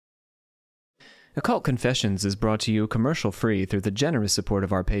Occult Confessions is brought to you commercial-free through the generous support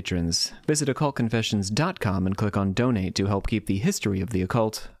of our patrons. Visit occultconfessions.com and click on Donate to help keep the history of the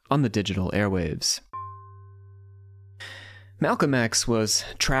occult on the digital airwaves. Malcolm X was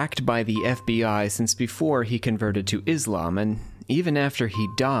tracked by the FBI since before he converted to Islam, and even after he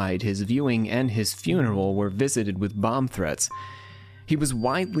died, his viewing and his funeral were visited with bomb threats. He was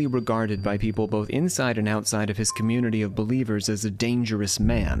widely regarded by people both inside and outside of his community of believers as a dangerous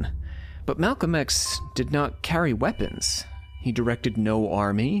man. But Malcolm X did not carry weapons. He directed no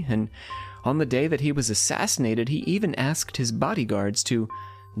army, and on the day that he was assassinated, he even asked his bodyguards to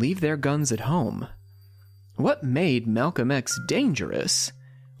leave their guns at home. What made Malcolm X dangerous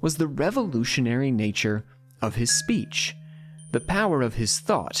was the revolutionary nature of his speech, the power of his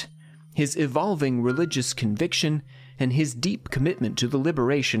thought, his evolving religious conviction, and his deep commitment to the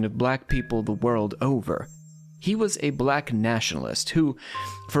liberation of black people the world over. He was a black nationalist who,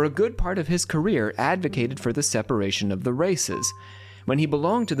 for a good part of his career, advocated for the separation of the races. When he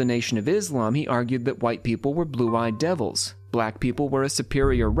belonged to the Nation of Islam, he argued that white people were blue-eyed devils, black people were a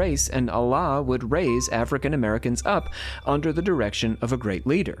superior race, and Allah would raise African Americans up under the direction of a great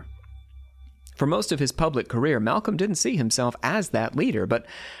leader. For most of his public career, Malcolm didn't see himself as that leader, but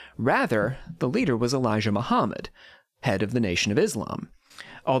rather the leader was Elijah Muhammad, head of the Nation of Islam.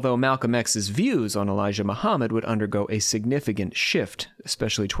 Although Malcolm X's views on Elijah Muhammad would undergo a significant shift,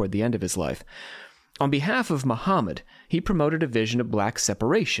 especially toward the end of his life. On behalf of Muhammad, he promoted a vision of black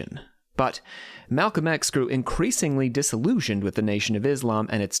separation. But Malcolm X grew increasingly disillusioned with the Nation of Islam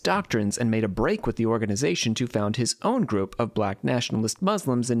and its doctrines and made a break with the organization to found his own group of black nationalist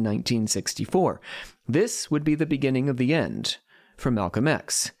Muslims in 1964. This would be the beginning of the end for Malcolm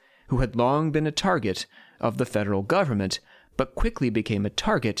X, who had long been a target of the federal government, but quickly became a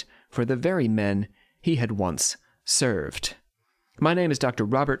target for the very men he had once served. My name is Dr.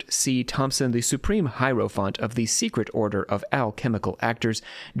 Robert C. Thompson, the Supreme Hierophant of the Secret Order of Alchemical Actors,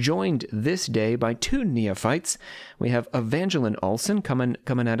 joined this day by two neophytes. We have Evangeline Olson coming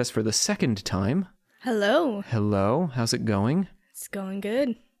at us for the second time. Hello. Hello. How's it going? It's going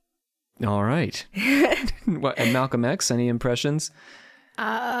good. All right. And Malcolm X, any impressions?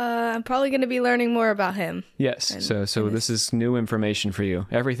 I'm probably going to be learning more about him. Yes, so this is new information for you.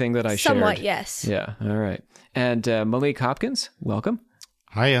 Everything that I shared. Somewhat, yes. Yeah, all right. And Malik Hopkins, welcome.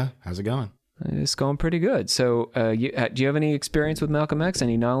 Hiya, how's it going? It's going pretty good. So do you have any experience with Malcolm X?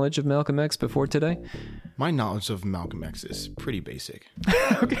 Any knowledge of Malcolm X before today? My knowledge of Malcolm X is pretty basic.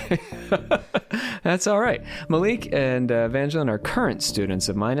 Okay. That's all right. Malik and Evangeline are current students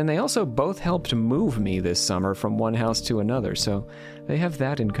of mine, and they also both helped move me this summer from one house to another, so they have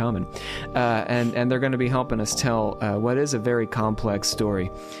that in common. And they're going to be helping us tell what is a very complex story.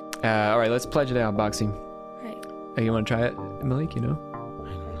 All right, let's pledge it out, Boxy. Right. You want to try it, Malik, you know?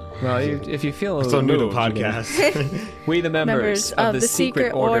 Well, if you feel a little so new to moved, podcasts. We, the members of the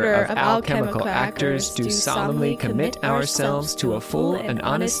Secret Order of Alchemical Actors, do solemnly commit ourselves to a full and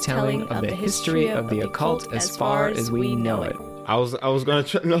honest telling of the history of the occult as far as we know it. I was gonna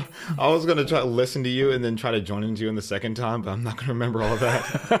try to listen to you and then try to join into you in the second time, but I'm not gonna remember all of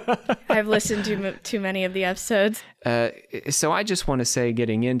that. I've listened to too many of the episodes. So I just want to say,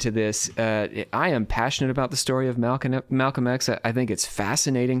 getting into this, I am passionate about the story of Malcolm X. I think it's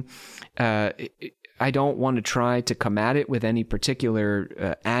fascinating. I don't want to try to come at it with any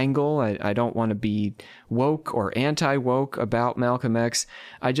particular angle. I don't want to be woke or anti-woke about Malcolm X.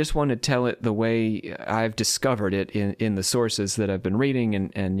 I just want to tell it the way I've discovered it in the sources that I've been reading.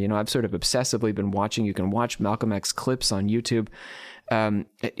 And you know, I've sort of obsessively been watching. You can watch Malcolm X clips on YouTube.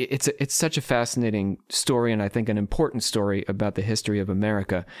 It's such a fascinating story, and I think an important story about the history of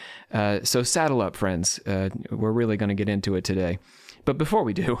America. So saddle up, friends. We're really going to get into it today. But before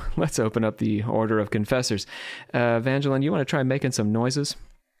we do, let's open up the Order of Confessors. Evangeline, you want to try making some noises?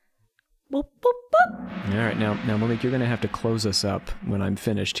 Boop, boop, boop. All right, now Malik, you're going to have to close us up when I'm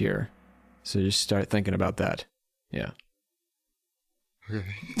finished here. So just start thinking about that. Yeah.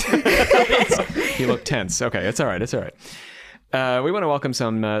 You look tense. Okay, it's all right. We want to welcome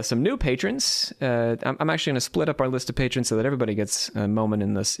some new patrons. I'm actually going to split up our list of patrons so that everybody gets a moment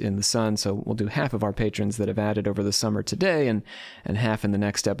in the sun. So we'll do half of our patrons that have added over the summer today, and half in the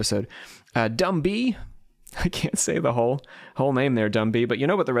next episode. Dumb B, I can't say the whole name there, Dumb B, but you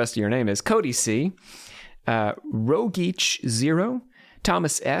know what the rest of your name is. Cody C, Rogeach Zero,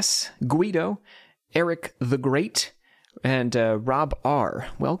 Thomas S, Guido, Eric the Great, and Rob R.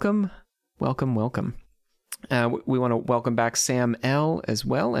 Welcome. We want to welcome back Sam L. as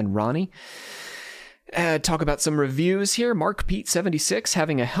well, and Ronnie. Talk about some reviews here. Mark Pete 76,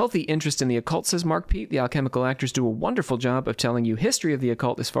 having a healthy interest in the occult, says Mark Pete. The alchemical actors do a wonderful job of telling you history of the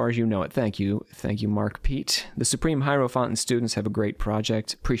occult as far as you know it. Thank you, Mark Pete. The Supreme Hierophant students have a great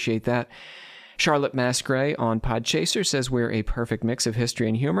project. Appreciate that. Charlotte Masgray on Podchaser says we're a perfect mix of history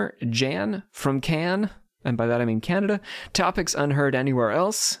and humor. Jan from Cannes, and by that I mean Canada. Topics unheard anywhere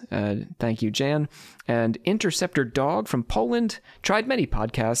else. Thank you, Jan. And Interceptor Dog from Poland. Tried many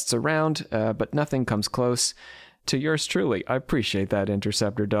podcasts around, but nothing comes close to yours truly. I appreciate that,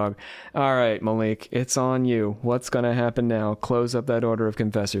 Interceptor Dog. All right, Malik, it's on you. What's going to happen now? Close up that order of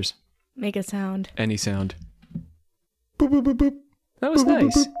confessors. Make a sound. Any sound. Boop, boop, boop, boop. That was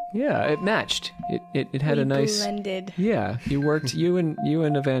nice. Yeah, it matched. It had a nice blended. Yeah, you worked. You and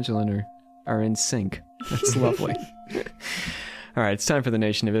Evangeline are in sync. That's lovely. All right, it's time for the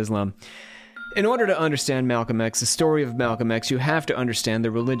Nation of Islam. In order to understand Malcolm X, the story of Malcolm X, you have to understand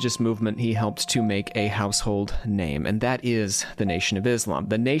the religious movement he helped to make a household name, and that is the Nation of Islam.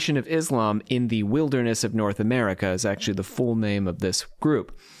 The Nation of Islam in the Wilderness of North America is actually the full name of this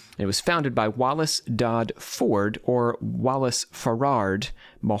group. It was founded by Wallace Dodd Ford, or Wallace Farard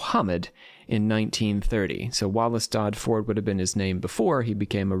Mohammed, in 1930. So Wallace Dodd Ford would have been his name before he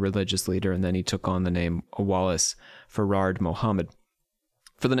became a religious leader, and then he took on the name Wallace Farard Mohammed.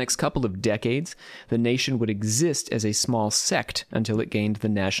 For the next couple of decades, the nation would exist as a small sect until it gained the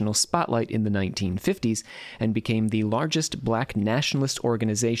national spotlight in the 1950s and became the largest black nationalist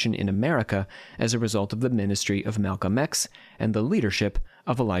organization in America as a result of the ministry of Malcolm X and the leadership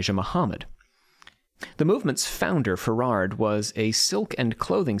of Elijah Muhammad. The movement's founder, Farard, was a silk and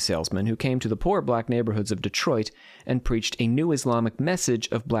clothing salesman who came to the poor black neighborhoods of Detroit and preached a new Islamic message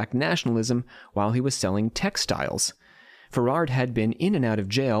of black nationalism while he was selling textiles. Farard had been in and out of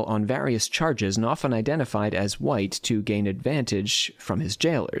jail on various charges and often identified as white to gain advantage from his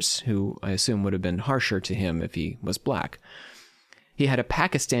jailers, who I assume would have been harsher to him if he was black. He had a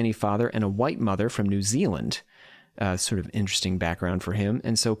Pakistani father and a white mother from New Zealand, sort of interesting background for him,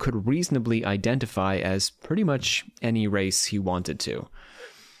 and so could reasonably identify as pretty much any race he wanted to.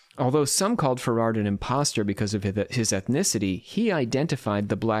 Although some called Farard an imposter because of his ethnicity, he identified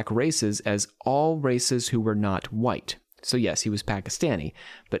the black races as all races who were not white. So yes, he was Pakistani,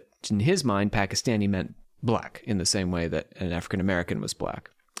 but in his mind, Pakistani meant black in the same way that an African American was black.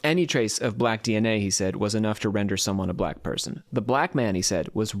 Any trace of black DNA, he said, was enough to render someone a black person. The black man, he said,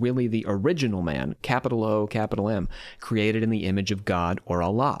 was really the original man, capital O, capital M, created in the image of God or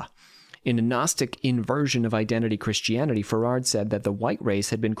Allah. In a Gnostic inversion of identity Christianity, Farard said that the white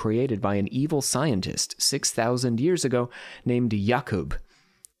race had been created by an evil scientist 6,000 years ago named Yaqub.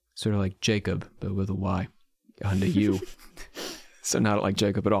 Sort of like Jacob, but with a Y. On the U. So not like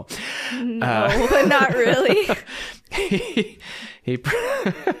Jacob at all. No, not really.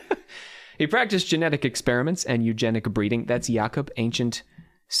 He practiced genetic experiments and eugenic breeding. That's Jacob, ancient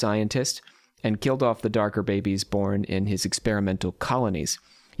scientist, and killed off the darker babies born in his experimental colonies.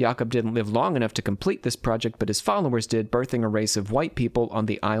 Jacob didn't live long enough to complete this project, but his followers did, birthing a race of white people on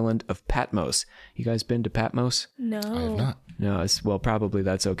the island of Patmos. You guys been to Patmos? No. I have not. No, well, probably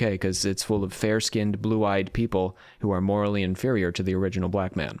that's okay, because it's full of fair-skinned, blue-eyed people who are morally inferior to the original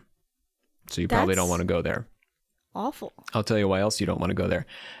black man. So you probably don't want to go there. Awful. I'll tell you why else you don't want to go there.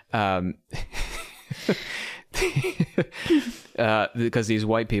 Because these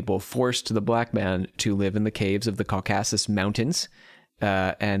white people forced the black man to live in the caves of the Caucasus Mountains,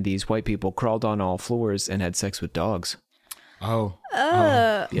 and these white people crawled on all floors and had sex with dogs. Oh.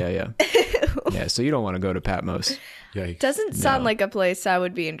 Yeah. Yeah, so you don't want to go to Patmos. Yikes. Doesn't sound like a place I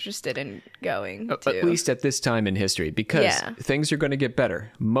would be interested in going to. At least at this time in history, because things are going to get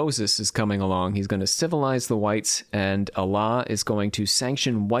better. Moses is coming along. He's going to civilize the whites, and Allah is going to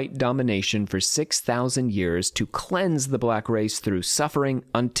sanction white domination for 6,000 years to cleanse the black race through suffering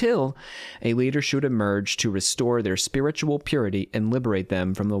until a leader should emerge to restore their spiritual purity and liberate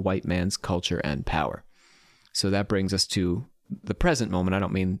them from the white man's culture and power. So that brings us to the present moment. I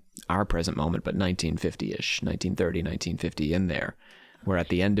don't mean our present moment, but 1950-ish, 1930, 1950, in there. We're at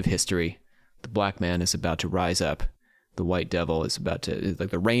the end of history. The black man is about to rise up. The white devil is about to,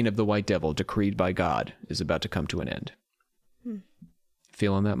 like the reign of the white devil decreed by God is about to come to an end.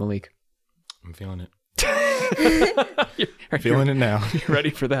 Feeling that, Malik? I'm feeling it. Feeling it now. You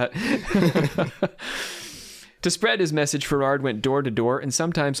ready for that? To spread his message, Farard went door to door and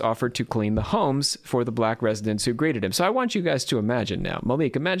sometimes offered to clean the homes for the black residents who greeted him. So I want you guys to imagine now.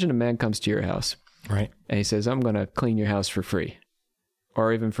 Malik, imagine a man comes to your house. Right. And he says, I'm going to clean your house for free.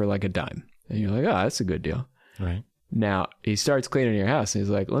 Or even for like a dime. And you're like, oh, that's a good deal. Right. Now, he starts cleaning your house and he's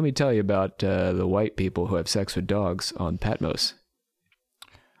like, let me tell you about the white people who have sex with dogs on Patmos.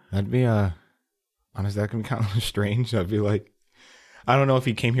 That'd be Honestly, that can be kind of strange. I'd be like, I don't know if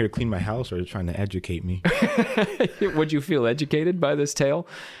he came here to clean my house or trying to educate me. Would you feel educated by this tale?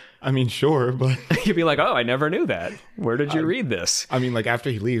 I mean, sure, but You'd be like, oh, I never knew that. Where did you read this? I mean, like after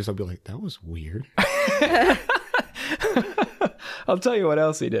he leaves, I'll be like, that was weird. I'll tell you what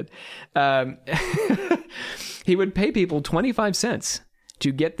else he did. He would pay people 25 cents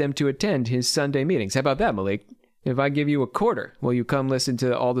to get them to attend his Sunday meetings. How about that, Malik? If I give you a quarter, will you come listen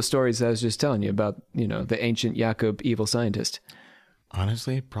to all the stories I was just telling you about, the ancient Jakob evil scientist?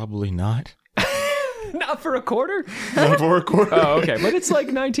 Honestly, probably not. Not for a quarter? Not for a quarter. Oh, okay. But it's like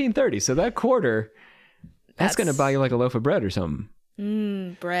 1930, so that quarter, that's going to buy you like a loaf of bread or something.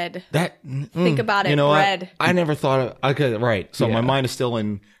 Bread. Think about it, bread. What? I never thought of. Okay, right. So my mind is still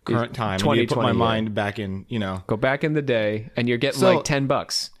in current time. 2020, I need to put my mind back in. Go back in the day, and you're getting like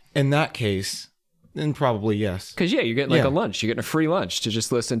 $10. In that case, then probably yes. Because you're getting like a lunch. You're getting a free lunch to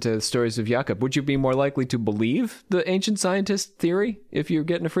just listen to the stories of Jakob. Would you be more likely to believe the ancient scientist theory if you're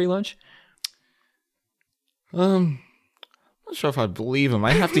getting a free lunch? I'm not sure if I believe him.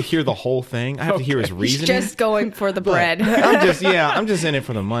 I have to hear the whole thing. I have to hear his reasoning. He's just going for the bread. I'm just in it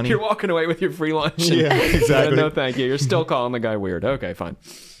for the money. You're walking away with your free lunch. Yeah, exactly. No, thank you. You're still calling the guy weird. Okay, fine.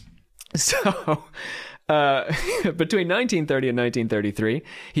 So, between 1930 and 1933,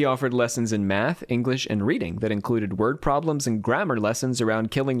 he offered lessons in math, English, and reading that included word problems and grammar lessons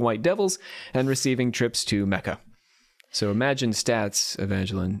around killing white devils and receiving trips to Mecca. So imagine stats,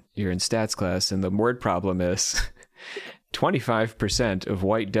 Evangeline. You're in stats class, and the word problem is 25% of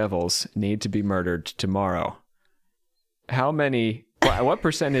white devils need to be murdered tomorrow. What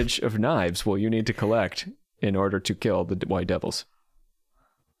percentage of knives will you need to collect in order to kill the white devils?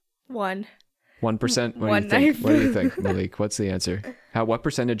 1%. 1%? One knife. What do you think, Malik? What's the answer? What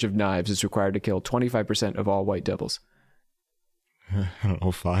percentage of knives is required to kill 25% of all white devils? I don't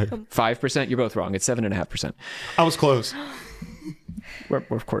know, 5. 5%? You're both wrong. It's 7.5%. I was close. We're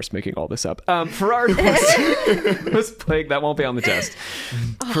of course making all this up. Ferrard was plagued. That won't be on the test.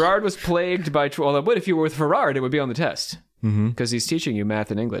 Ferrard was plagued by. Well, but if you were with Ferrard, it would be on the test because he's teaching you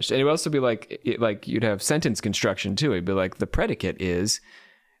math and English, and it would also be like you'd have sentence construction too. It'd be like the predicate is.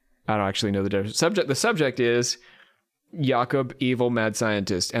 I don't actually know the difference. The subject is Jakob, evil mad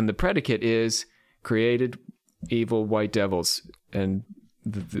scientist, and the predicate is created evil white devils and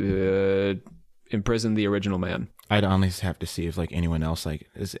imprison the original man. I'd honestly have to see if anyone else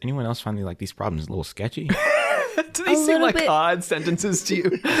is anyone else finding these problems a little sketchy? Do they seem like odd sentences to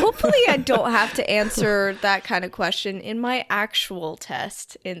you? Hopefully I don't have to answer that kind of question in my actual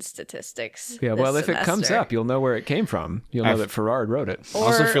test in statistics. Yeah, well, if it comes up, you'll know where it came from. You'll know that Ferrard wrote it. Or, I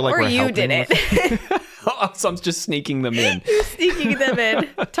also feel like or we're you did it. So I'm just sneaking them in. You're sneaking them in,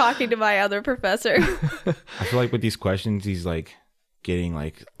 talking to my other professor. I feel like with these questions, he's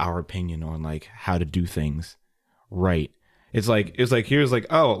getting our opinion on how to do things right. It's like here's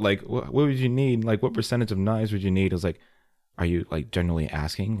what would you need? What percentage of knives would you need? It's are you generally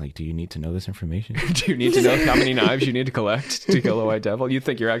asking do you need to know this information? Do you need to know how many knives you need to collect to kill a white devil? You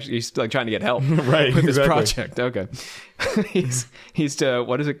think you're trying to get help right with this project? Okay, he's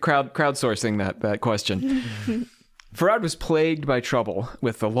what is it? Crowdsourcing that question. Ferrard was plagued by trouble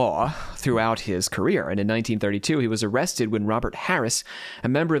with the law throughout his career, and in 1932 he was arrested when Robert Harris, a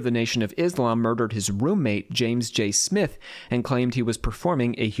member of the Nation of Islam, murdered his roommate James J. Smith and claimed he was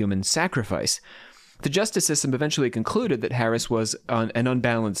performing a human sacrifice. The justice system eventually concluded that Harris was an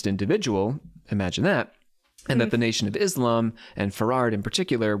unbalanced individual, imagine that, and that the Nation of Islam, and Ferrard in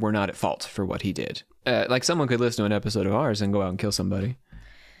particular, were not at fault for what he did. Someone could listen to an episode of ours and go out and kill somebody,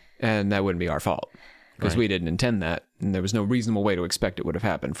 and that wouldn't be our fault. Because we didn't intend that, and there was no reasonable way to expect it would have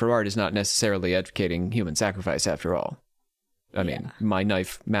happened. Ferrard is not necessarily advocating human sacrifice, after all. I mean, my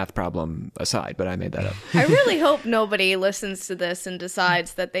knife math problem aside, but I made that up. I really hope nobody listens to this and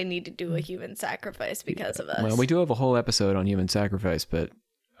decides that they need to do a human sacrifice because of us. Well, we do have a whole episode on human sacrifice, but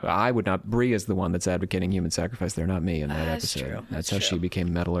I would not. Bree is the one that's advocating human sacrifice. They're not me in that episode. True. That's how she became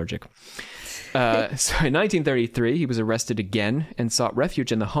metallurgic. So in 1933, he was arrested again and sought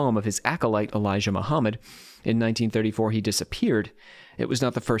refuge in the home of his acolyte Elijah Muhammad. In 1934, he disappeared. It was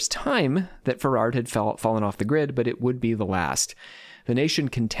not the first time that Ferrard had fallen off the grid, but it would be the last. The Nation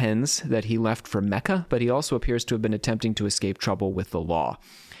contends that he left for Mecca, but he also appears to have been attempting to escape trouble with the law.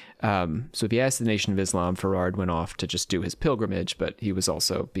 So if you ask the Nation of Islam, Ferrard went off to just do his pilgrimage, but he was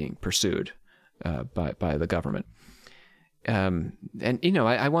also being pursued by the government. And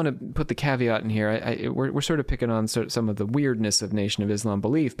I want to put the caveat in here. We're sort of picking on some of the weirdness of Nation of Islam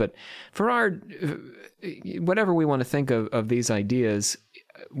belief, but Ferrard, whatever we want to think of these ideas,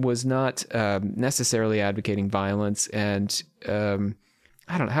 was not necessarily advocating violence, and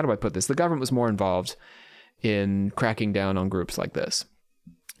I don't know, how do I put this? The government was more involved in cracking down on groups like this.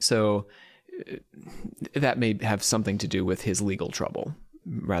 So that may have something to do with his legal trouble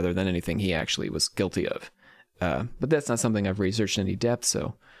rather than anything he actually was guilty of. But that's not something I've researched in any depth,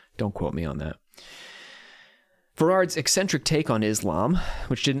 so don't quote me on that. Farard's eccentric take on Islam,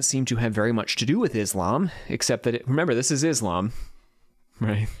 which didn't seem to have very much to do with Islam, except that, remember, this is Islam,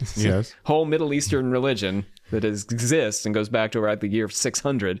 right? Yes. Whole Middle Eastern religion that exists and goes back to around the year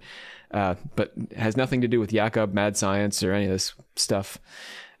 600, but has nothing to do with Yaqub, mad science, or any of this stuff.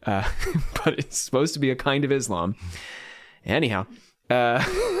 But it's supposed to be a kind of Islam. Anyhow, the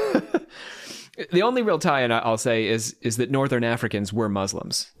only real tie-in I'll say is that Northern Africans were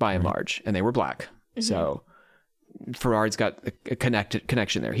Muslims by and large, and they were black. Mm-hmm. So Farard's got a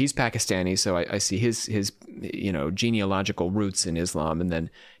connection there. He's Pakistani, so I see his genealogical roots in Islam, and then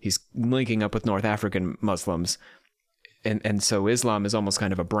he's linking up with North African Muslims. And so Islam is almost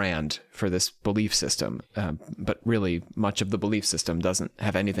kind of a brand for this belief system. But really, much of the belief system doesn't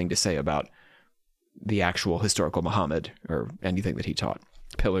have anything to say about the actual historical Muhammad or anything that he taught.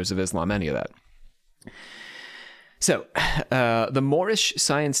 Pillars of Islam, any of that. So, the Moorish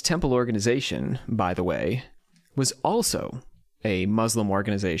Science Temple Organization, by the way, was also a Muslim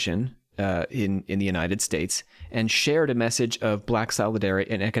organization in the United States and shared a message of black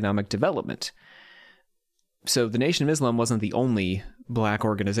solidarity and economic development. So the Nation of Islam wasn't the only black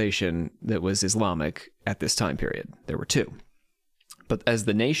organization that was Islamic at this time period. There were two. But as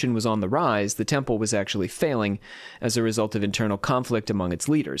the nation was on the rise, the temple was actually failing as a result of internal conflict among its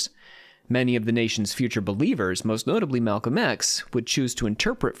leaders. Many of the nation's future believers, most notably Malcolm X, would choose to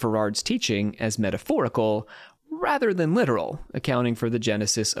interpret Farard's teaching as metaphorical rather than literal, accounting for the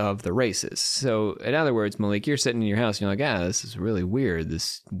genesis of the races. So, in other words, Malik, you're sitting in your house and you're like, this is really weird,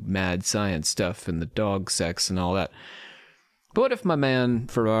 this mad science stuff and the dog sex and all that. But what if my man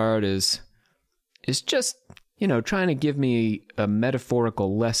Farard is just, trying to give me a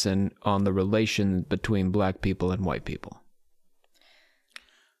metaphorical lesson on the relation between black people and white people?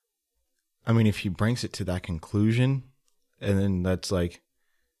 I mean, if he brings it to that conclusion, and then that's like,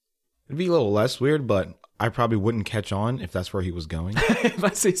 it'd be a little less weird, but I probably wouldn't catch on if that's where he was going.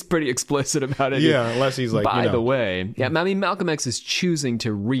 Unless he's pretty explicit about it. Yeah, unless he's like, by the way. Yeah, I mean, Malcolm X is choosing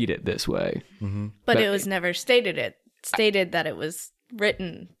to read it this way. Mm-hmm. But it was never stated that it was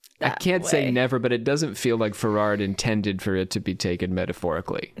written that I can't way. say never, but it doesn't feel like Farard intended for it to be taken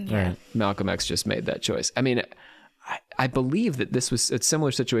metaphorically. Yeah. Right. Malcolm X just made that choice. I mean, I believe that this was a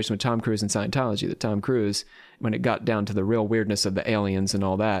similar situation with Tom Cruise and Scientology, that Tom Cruise, when it got down to the real weirdness of the aliens and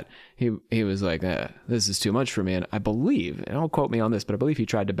all that, he was like, this is too much for me. And I believe, and don't quote me on this, but I believe he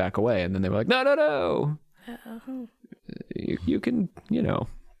tried to back away. And then they were like, no. Uh-huh. You can,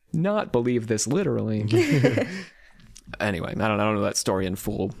 not believe this literally. Anyway, I don't know that story in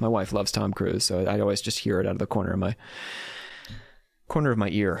full. My wife loves Tom Cruise, so I always just hear it out of the corner of my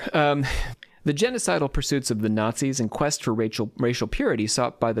ear. The genocidal pursuits of the Nazis and quest for racial purity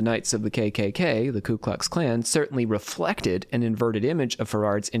sought by the Knights of the KKK, the Ku Klux Klan, certainly reflected an inverted image of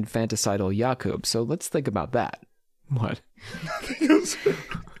Farard's infanticidal Yaqub. So let's think about that. What?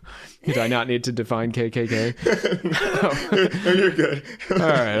 Did I not need to define KKK? No, you're good.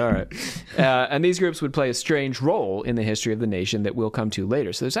 All right. And these groups would play a strange role in the history of the nation that we'll come to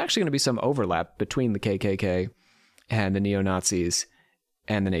later. So there's actually going to be some overlap between the KKK and the neo-Nazis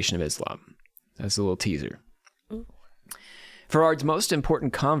and the Nation of Islam. That's a little teaser. Ooh. Farard's most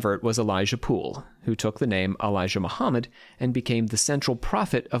important convert was Elijah Poole, who took the name Elijah Muhammad and became the central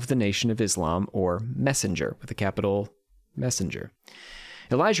prophet of the Nation of Islam, or messenger, with a capital messenger.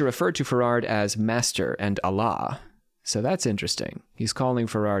 Elijah referred to Farard as Master and Allah, so that's interesting. He's calling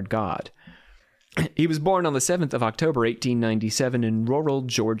Farard God. He was born on the 7th of October, 1897 in rural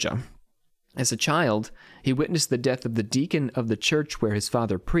Georgia. As a child, he witnessed the death of the deacon of the church where his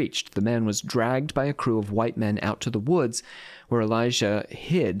father preached. The man was dragged by a crew of white men out to the woods, where Elijah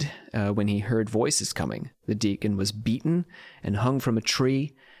hid when he heard voices coming. The deacon was beaten and hung from a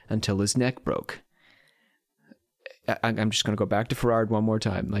tree until his neck broke. I'm just going to go back to Farard one more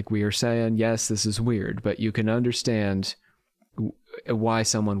time. Like we are saying, yes, this is weird, but you can understand why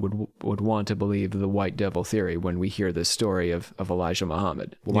someone would want to believe the white devil theory when we hear this story of Elijah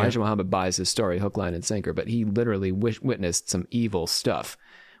Muhammad. Elijah Muhammad buys his story hook, line, and sinker, but he literally witnessed some evil stuff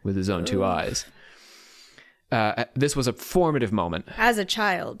with his own two eyes. This was a formative moment. As a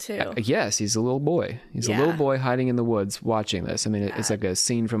child, too. Yes, he's a little boy. He's a little boy hiding in the woods watching this. I mean, it's like a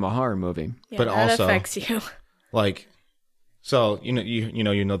scene from a horror movie. Yeah, but that also affects you. Like, So, you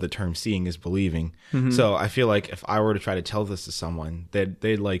know the term seeing is believing. So I feel like if I were to try to tell this to someone,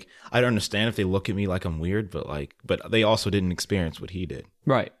 they'd like, I'd understand if they look at me like I'm weird, but they also didn't experience what he did.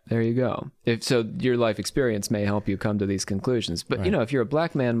 Right. There you go. If so, your life experience may help you come to these conclusions. But, if you're a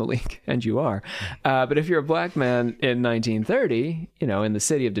black man, Malik, and you are, but if you're a black man in 1930, in the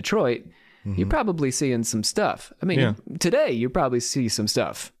city of Detroit, you're probably seeing some stuff. I mean, today you probably see some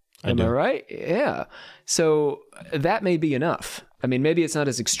stuff. Am I right? Yeah. So that may be enough. I mean, maybe it's not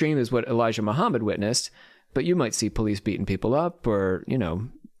as extreme as what Elijah Muhammad witnessed, but you might see police beating people up or,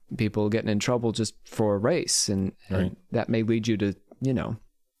 people getting in trouble just for race. And that may lead you to,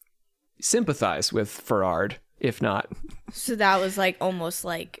 sympathize with Farard, if not. So that was like almost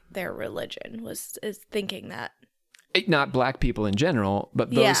like their religion is thinking that. Not black people in general,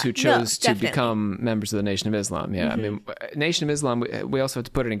 but those who chose to definitely become members of the Nation of Islam. Yeah, I mean, Nation of Islam, we also have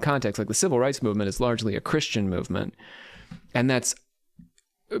to put it in context. Like the civil rights movement is largely a Christian movement, and that's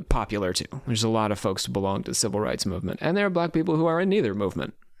popular too. There's a lot of folks who belong to the civil rights movement, and there are black people who are in neither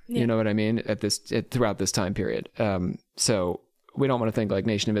movement. Yeah. You know what I mean? Throughout this time period. So we don't want to think like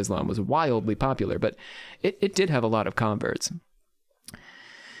Nation of Islam was wildly popular, but it did have a lot of converts.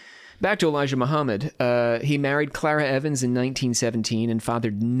 Back to Elijah Muhammad. He married Clara Evans in 1917 and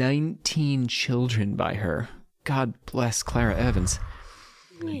fathered 19 children by her. God bless Clara Evans.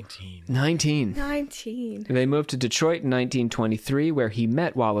 19. They moved to Detroit in 1923, where he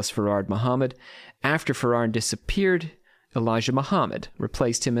met Wallace Farard Muhammad. After Farard disappeared, Elijah Muhammad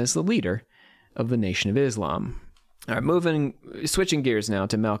replaced him as the leader of the Nation of Islam. All right, switching gears now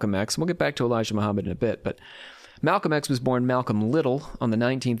to Malcolm X. We'll get back to Elijah Muhammad in a bit, but Malcolm X was born Malcolm Little on the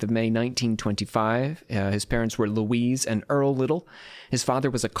 19th of May, 1925. His parents were Louise and Earl Little. His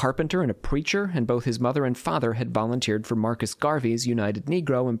father was a carpenter and a preacher, and both his mother and father had volunteered for Marcus Garvey's United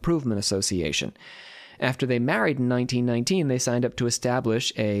Negro Improvement Association. After they married in 1919, they signed up to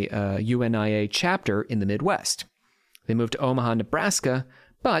establish a UNIA chapter in the Midwest. They moved to Omaha, Nebraska,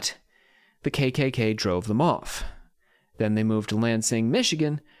 but the KKK drove them off. Then they moved to Lansing,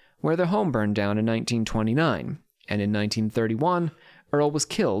 Michigan, where their home burned down in 1929. And in 1931, Earl was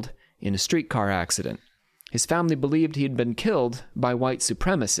killed in a streetcar accident. His family believed he had been killed by white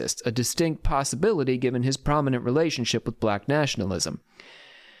supremacists, a distinct possibility given his prominent relationship with black nationalism.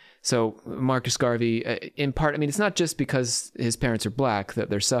 So Marcus Garvey, in part, I mean, it's not just because his parents are black that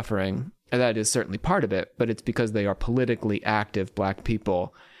they're suffering. That is certainly part of it, but it's because they are politically active black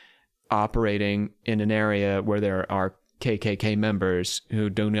people operating in an area where there are KKK members who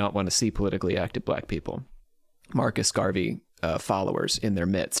do not want to see politically active black people. Marcus Garvey followers in their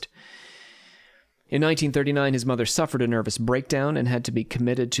midst. In 1939, his mother suffered a nervous breakdown and had to be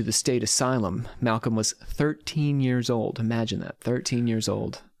committed to the state asylum. Malcolm was 13 years old. Imagine that, 13 years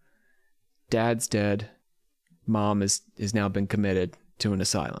old. Dad's dead. Mom has now been committed to an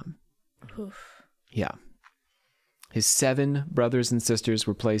asylum. Oof. Yeah. His 7 brothers and sisters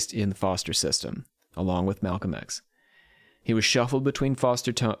were placed in the foster system, along with Malcolm X. He was shuffled between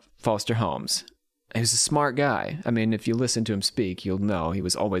foster homes. He was a smart guy. I mean, if you listen to him speak, you'll know he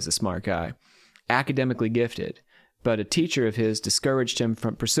was always a smart guy. Academically gifted, but a teacher of his discouraged him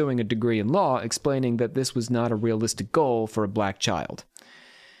from pursuing a degree in law, explaining that this was not a realistic goal for a black child.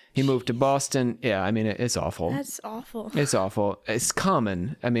 He moved to Boston. Yeah, I mean, it's awful. That's awful. It's awful. It's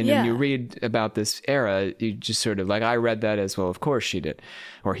common. I mean, when you read about this era, you just sort of like, I read that as well. Of course she did,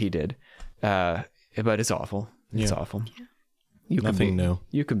 or he did. But it's awful. It's awful. Yeah. Nothing new.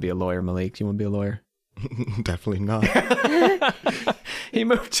 You can be a lawyer, Malik. Do you want to be a lawyer? Definitely not. He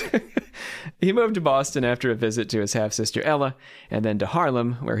moved to Boston after a visit to his half-sister Ella, and then to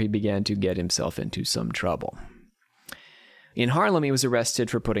Harlem, where he began to get himself into some trouble. In Harlem, he was arrested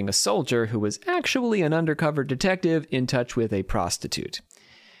for putting a soldier, who was actually an undercover detective, in touch with a prostitute.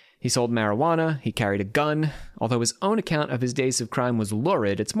 He sold marijuana, he carried a gun. Although his own account of his days of crime was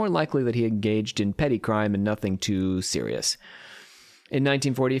lurid, it's more likely that he engaged in petty crime and nothing too serious. In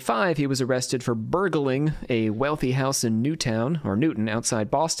 1945, he was arrested for burgling a wealthy house in Newton, outside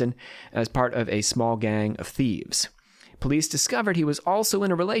Boston, as part of a small gang of thieves. Police discovered he was also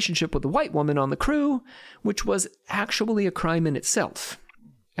in a relationship with a white woman on the crew, which was actually a crime in itself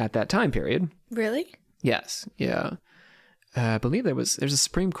at that time period. Really? Yes, yeah. I believe there's a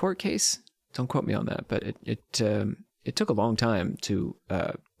Supreme Court case. Don't quote me on that, but it took a long time to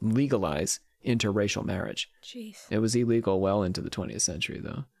legalize interracial marriage. Jeez. It was illegal well into the 20th century,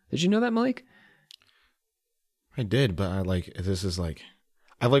 though. Did you know that, Malik? I did, but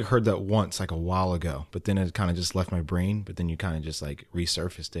I've heard that once, like a while ago, but then it kind of just left my brain, but then you kind of just like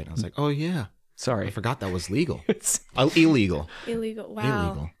resurfaced it. And I was like, oh yeah. Sorry. I forgot that was legal. It's Illegal. Illegal. Wow.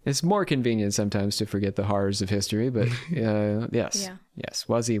 Illegal. It's more convenient sometimes to forget the horrors of history, but yes, Yeah. yes,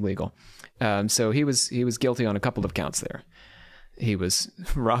 was illegal. So he was guilty on a couple of counts there. He was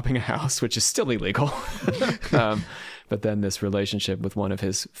robbing a house, which is still illegal. But then this relationship with one of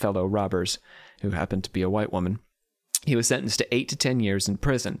his fellow robbers, who happened to be a white woman, he was sentenced to 8 to 10 years in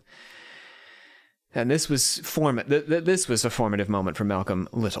prison. And this was a formative moment for Malcolm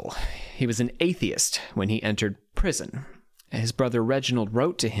Little. He was an atheist when he entered prison. His brother Reginald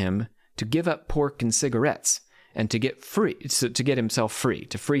wrote to him to give up pork and cigarettes and to get himself free,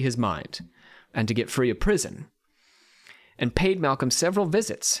 to free his mind, and to get free of prison, and paid Malcolm several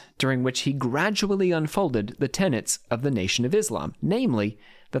visits during which he gradually unfolded the tenets of the Nation of Islam, namely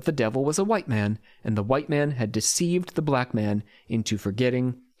that the devil was a white man and the white man had deceived the black man into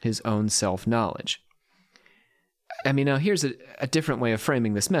forgetting his own self-knowledge. I mean, now here's a different way of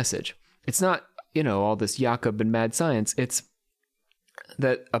framing this message. It's not, all this Jacob and mad science. It's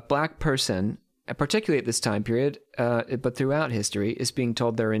that a black person, particularly at this time period, but throughout history, is being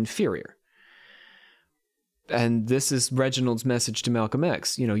told they're inferior. And this is Reginald's message to Malcolm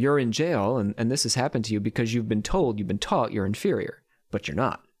X. You're in jail, and this has happened to you because you've been taught you're inferior. But you're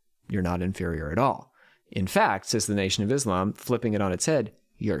not. You're not inferior at all. In fact, says the Nation of Islam, flipping it on its head,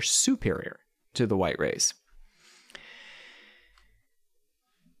 you're superior to the white race.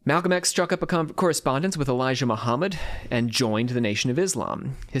 Malcolm X struck up a correspondence with Elijah Muhammad and joined the Nation of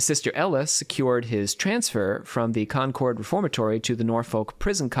Islam. His sister Ella secured his transfer from the Concord Reformatory to the Norfolk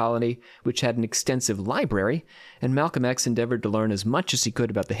prison colony, which had an extensive library, and Malcolm X endeavored to learn as much as he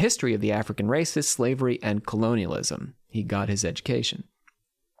could about the history of the African races, slavery, and colonialism. He got his education.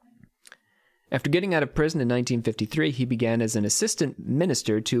 After getting out of prison in 1953, he began as an assistant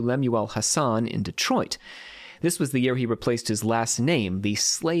minister to Lemuel Hassan in Detroit. This was the year he replaced his last name, the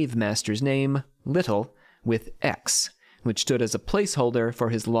slave master's name, Little, with X, which stood as a placeholder for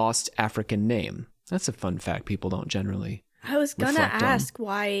his lost African name. That's a fun fact people don't generally I was gonna reflect on. ask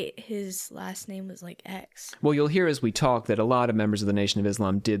why his last name was like X. Well, you'll hear as we talk that a lot of members of the Nation of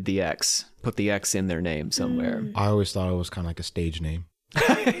Islam did the X, put the X in their name somewhere. I always thought it was kind of like a stage name.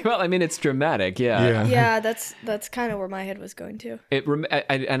 Well, I mean, it's dramatic, yeah. Yeah, that's kind of where my head was going to.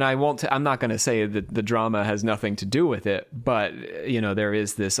 I'm not going to say that the drama has nothing to do with it, but there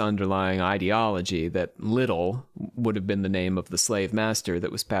is this underlying ideology that Little would have been the name of the slave master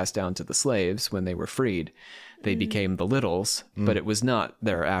that was passed down to the slaves when they were freed. They became the Littles, but it was not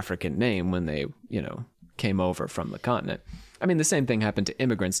their African name when they, came over from the continent. I mean, the same thing happened to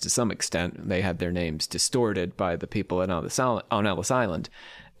immigrants to some extent. They had their names distorted by the people on Ellis Island.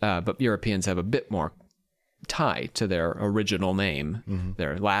 But Europeans have a bit more tie to their original name,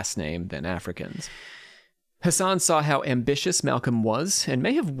 their last name, than Africans. Hassan saw how ambitious Malcolm was and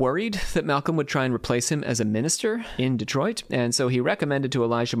may have worried that Malcolm would try and replace him as a minister in Detroit. And so he recommended to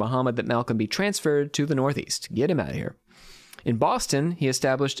Elijah Muhammad that Malcolm be transferred to the Northeast. Get him out of here. In Boston, he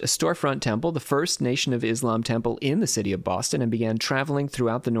established a storefront temple, the first Nation of Islam temple in the city of Boston, and began traveling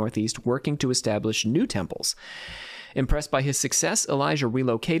throughout the Northeast, working to establish new temples. Impressed by his success, Elijah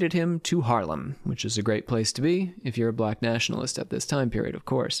relocated him to Harlem, which is a great place to be if you're a black nationalist at this time period, of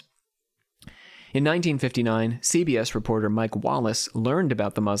course. In 1959, CBS reporter Mike Wallace learned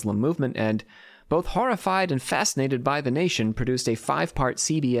about the Muslim movement and, both horrified and fascinated by the nation, produced a 5-part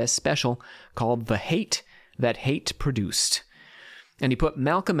CBS special called The Hate That Hate Produced. And he put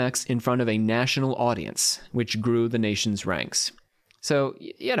Malcolm X in front of a national audience, which grew the nation's ranks. So,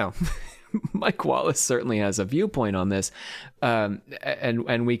 Mike Wallace certainly has a viewpoint on this,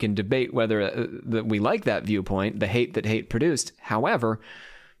 and we can debate whether we like that viewpoint, the hate that hate produced. However,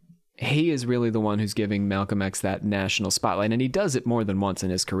 he is really the one who's giving Malcolm X that national spotlight, and he does it more than once in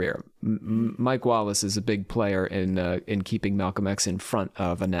his career. Mike Wallace is a big player in keeping Malcolm X in front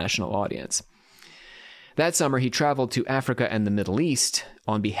of a national audience. That summer, he traveled to Africa and the Middle East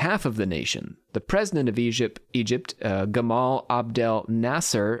on behalf of the nation. The president of Egypt, Gamal Abdel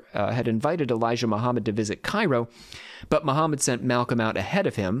Nasser, had invited Elijah Muhammad to visit Cairo, but Muhammad sent Malcolm out ahead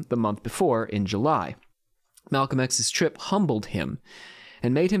of him the month before, in July. Malcolm X's trip humbled him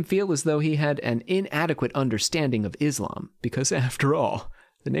and made him feel as though he had an inadequate understanding of Islam, because after all,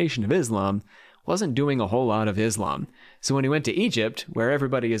 the Nation of Islam wasn't doing a whole lot of Islam. So when he went to Egypt, where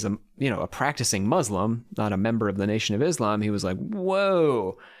everybody is a practicing Muslim, not a member of the Nation of Islam, he was like,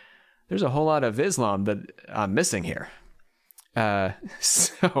 whoa, there's a whole lot of Islam that I'm missing here.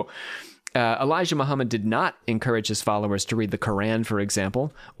 Elijah Muhammad did not encourage his followers to read the Quran, for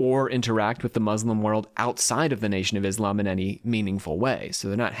example, or interact with the Muslim world outside of the Nation of Islam in any meaningful way. So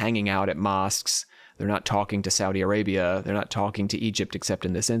they're not hanging out at mosques. They're not talking to Saudi Arabia. They're not talking to Egypt, except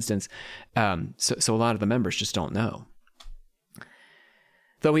in this instance. So a lot of the members just don't know.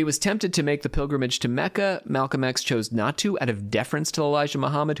 Though he was tempted to make the pilgrimage to Mecca, Malcolm X chose not to out of deference to Elijah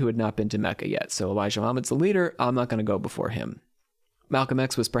Muhammad, who had not been to Mecca yet. So Elijah Muhammad's the leader. I'm not going to go before him. Malcolm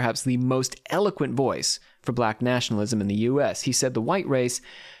X was perhaps the most eloquent voice for black nationalism in the U.S. He said the white race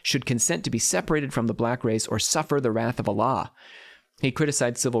should consent to be separated from the black race or suffer the wrath of Allah. He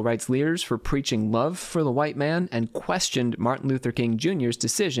criticized civil rights leaders for preaching love for the white man and questioned Martin Luther King Jr.'s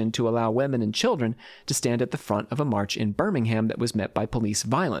decision to allow women and children to stand at the front of a march in Birmingham that was met by police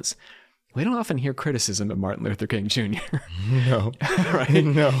violence. We don't often hear criticism of Martin Luther King Jr. No. Right?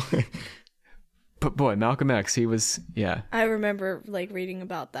 No. But boy, Malcolm X, he was, yeah. I remember reading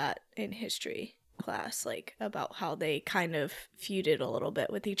about that in history class, about how they kind of feuded a little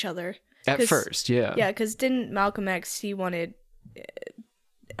bit with each other. At first, yeah. Yeah, because didn't Malcolm X, he wanted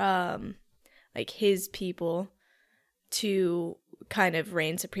his people to kind of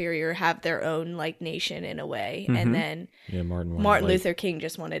reign superior, have their own nation in a way, and then Martin Luther King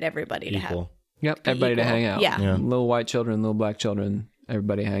just wanted everybody equal. Everybody to hang out. Yeah. Little white children, little black children,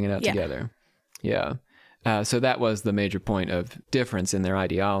 everybody hanging out together. Yeah. So that was the major point of difference in their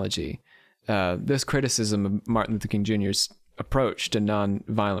ideology. This criticism of Martin Luther King Jr.'s approach to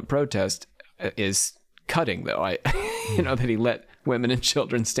nonviolent protest is cutting, though. That he let women and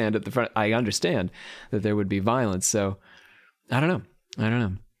children stand at the front. I understand that there would be violence. So I don't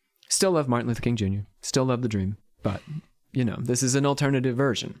know. Still love Martin Luther King Jr. Still love the dream. But, this is an alternative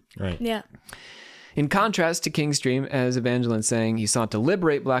version. Right. Yeah. In contrast to King's dream, as Evangeline saying, he sought to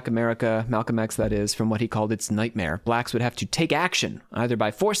liberate Black America, Malcolm X that is, from what he called its nightmare. Blacks would have to take action, either by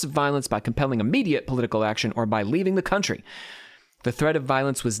force of violence, by compelling immediate political action, or by leaving the country. The threat of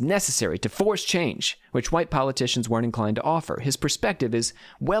violence was necessary to force change, which white politicians weren't inclined to offer. His perspective is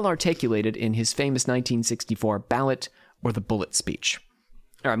well articulated in his famous 1964 ballot or the bullet speech.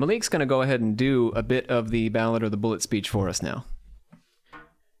 All right, Malik's going to go ahead and do a bit of the ballot or the bullet speech for us now.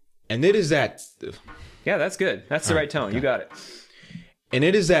 And it is that... Yeah, that's good. That's the right tone. Okay. You got it. And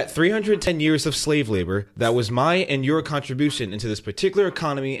it is that 310 years of slave labor that was my and your contribution into this particular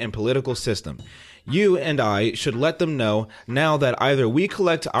economy and political system. You and I should let them know now that either we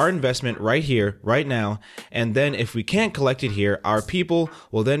collect our investment right here, right now, and then if we can't collect it here, our people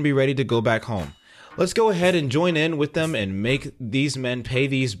will then be ready to go back home. Let's go ahead and join in with them and make these men pay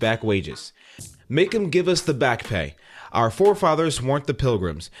these back wages. Make them give us the back pay. Our forefathers weren't the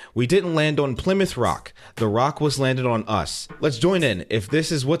Pilgrims. We didn't land on Plymouth Rock. The rock was landed on us. Let's join in. If this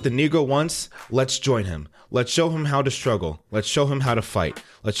is what the Negro wants, let's join him. Let's show him how to struggle. Let's show him how to fight.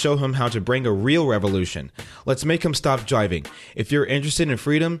 Let's show him how to bring a real revolution. Let's make him stop jiving. If you're interested in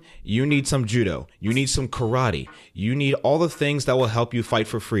freedom, you need some judo. You need some karate. You need all the things that will help you fight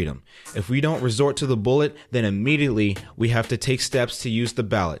for freedom. If we don't resort to the bullet, then immediately we have to take steps to use the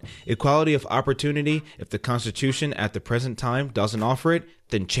ballot. Equality of opportunity. If the Constitution at the present time doesn't offer it,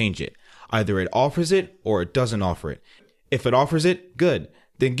 then change it. Either it offers it or it doesn't offer it. If it offers it, good.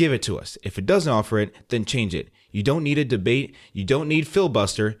 Then give it to us. If it doesn't offer it, then change it. You don't need a debate. You don't need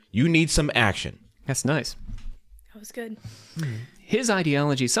filibuster. You need some action. That's nice. That was good. His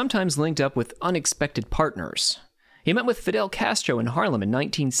ideology sometimes linked up with unexpected partners. He met with Fidel Castro in Harlem in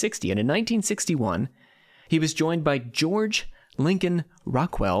 1960, and in 1961, he was joined by George Lincoln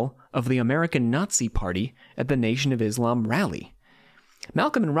Rockwell of the American Nazi Party at the Nation of Islam rally.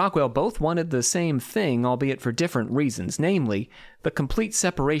 Malcolm and Rockwell both wanted the same thing, albeit for different reasons, namely, the complete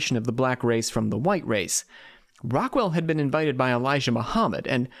separation of the black race from the white race. Rockwell had been invited by Elijah Muhammad,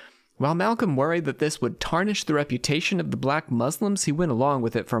 and while Malcolm worried that this would tarnish the reputation of the black Muslims, he went along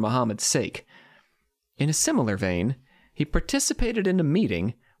with it for Muhammad's sake. In a similar vein, he participated in a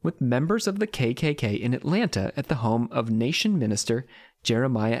meeting with members of the KKK in Atlanta at the home of Nation Minister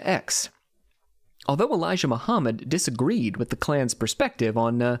Jeremiah X. Although Elijah Muhammad disagreed with the Klan's perspective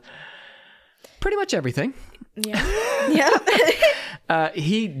on pretty much everything,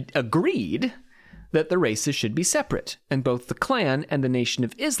 he agreed that the races should be separate, and both the Klan and the Nation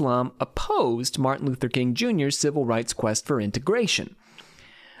of Islam opposed Martin Luther King Jr.'s civil rights quest for integration.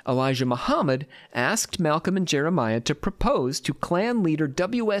 Elijah Muhammad asked Malcolm and Jeremiah to propose to Klan leader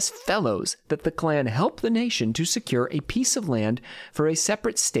W.S. Fellows that the Klan help the nation to secure a piece of land for a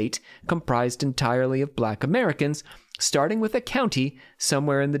separate state comprised entirely of black Americans, starting with a county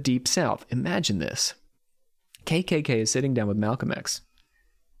somewhere in the Deep South. Imagine this. KKK is sitting down with Malcolm X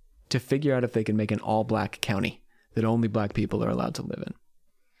to figure out if they can make an all-black county that only black people are allowed to live in.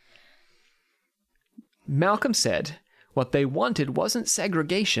 Malcolm said what they wanted wasn't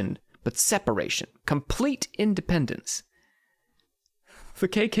segregation, but separation, complete independence. The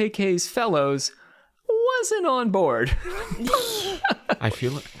KKK's fellows wasn't on board. I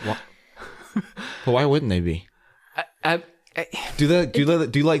feel it. But why wouldn't they be? Do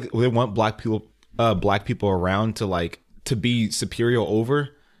they want black people around to be superior over,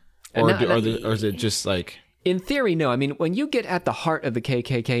 or is it just like? In theory, no. I mean, when you get at the heart of the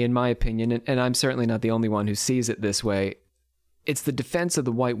KKK, in my opinion, and I'm certainly not the only one who sees it this way, it's the defense of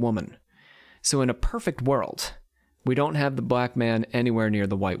the white woman. So in a perfect world, we don't have the black man anywhere near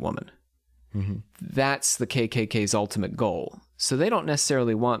the white woman. Mm-hmm. That's the KKK's ultimate goal. So they don't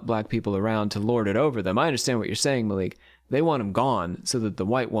necessarily want black people around to lord it over them. I understand what you're saying, Malik. They want them gone so that the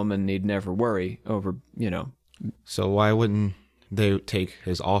white woman need never worry over, So why wouldn't they take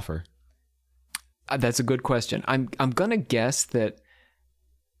his offer? That's a good question. I'm gonna guess that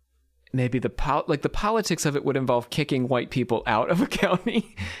maybe the politics of it would involve kicking white people out of a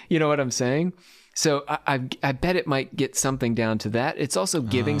county. You know what I'm saying? So I bet it might get something down to that. It's also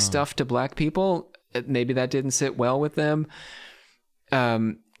giving stuff to black people. Maybe that didn't sit well with them.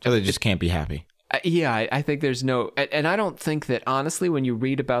 So they just can't be happy. Yeah, I think there's no... And I don't think that, honestly, when you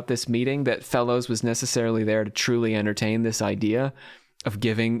read about this meeting, that Fellows was necessarily there to truly entertain this idea of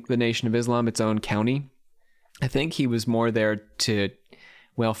giving the Nation of Islam its own county. I think he was more there to,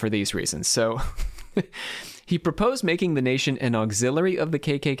 well, for these reasons. So he proposed making the nation an auxiliary of the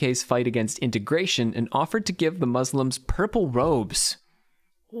KKK's fight against integration and offered to give the Muslims purple robes.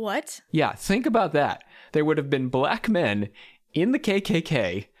 What? Yeah, think about that. There would have been black men in the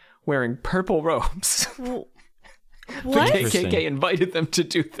KKK wearing purple robes. What? The KKK invited them to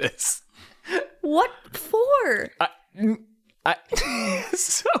do this. What for?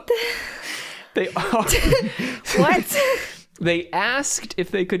 So they are. What? They asked if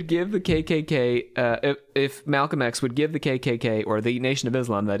they could give the KKK, if Malcolm X would give the KKK, or the Nation of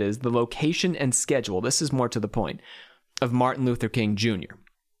Islam, that is, the location and schedule, this is more to the point, of Martin Luther King Jr.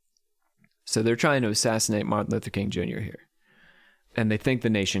 So they're trying to assassinate Martin Luther King Jr. here. And they think the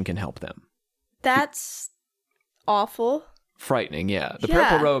nation can help them. That's awful. Frightening, yeah. The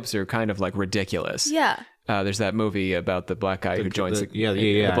purple robes are kind of like ridiculous. Yeah. There's that movie about the black guy who joins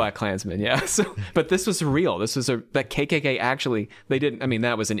the Black Klansman. Yeah. So, but this was real. This was that KKK actually, they didn't, I mean,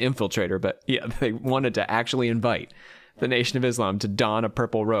 that was an infiltrator, but yeah, they wanted to actually invite the Nation of Islam to don a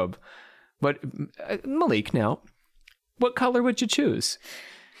purple robe. But Malik, now, what color would you choose?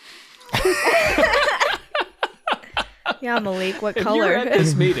 Yeah, Malik, what if color? You're at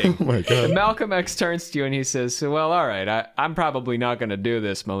this meeting, oh my God. Malcolm X turns to you and he says, well, all right, I'm probably not going to do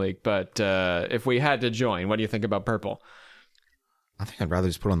this, Malik, but if we had to join, what do you think about purple? I think I'd rather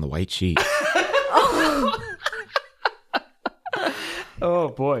just put on the white sheet. Oh,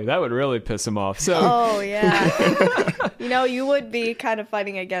 boy, that would really piss him off. So, oh, yeah. You would be kind of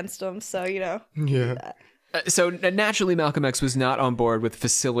fighting against him, so, Yeah. So naturally, Malcolm X was not on board with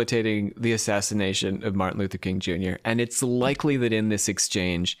facilitating the assassination of Martin Luther King Jr., and it's likely that in this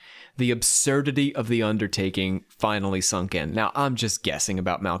exchange, the absurdity of the undertaking finally sunk in. Now, I'm just guessing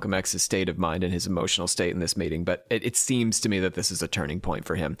about Malcolm X's state of mind and his emotional state in this meeting, but it seems to me that this is a turning point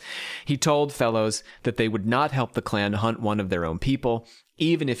for him. He told Fellows that they would not help the Klan hunt one of their own people.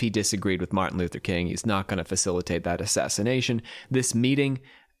 Even if he disagreed with Martin Luther King, he's not going to facilitate that assassination. This meeting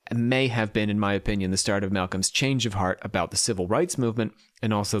may have been, in my opinion, the start of Malcolm's change of heart about the civil rights movement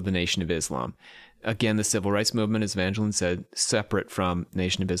and also the Nation of Islam. Again, the civil rights movement, as Evangeline said, separate from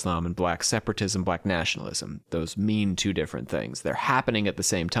Nation of Islam and black separatism, black nationalism. Those mean two different things. They're happening at the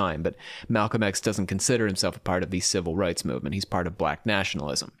same time, but Malcolm X doesn't consider himself a part of the civil rights movement. He's part of black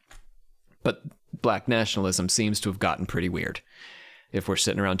nationalism. But black nationalism seems to have gotten pretty weird. If we're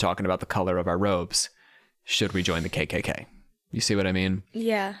sitting around talking about the color of our robes, should we join the KKK? You see what I mean?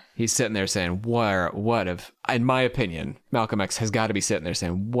 Yeah. He's sitting there saying, what if, in my opinion, Malcolm X has got to be sitting there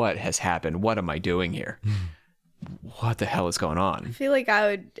saying, what has happened? What am I doing here? What the hell is going on? I feel like I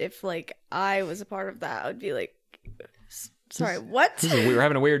would, if I was a part of that, I would be like, sorry, what? We're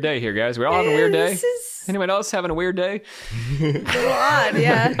having a weird day here, guys. We're all having a weird day. Anyone else having a weird day? A little odd,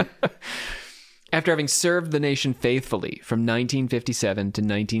 yeah. After having served the nation faithfully from 1957 to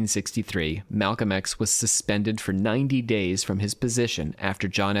 1963, Malcolm X was suspended for 90 days from his position after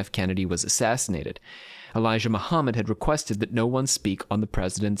John F. Kennedy was assassinated. Elijah Muhammad had requested that no one speak on the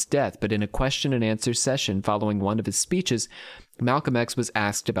president's death, but in a question and answer session following one of his speeches, Malcolm X was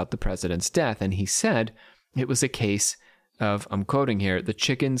asked about the president's death, and he said it was a case of, I'm quoting here, the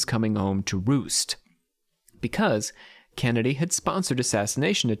chickens coming home to roost. Because Kennedy had sponsored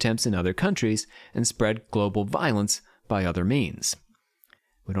assassination attempts in other countries and spread global violence by other means.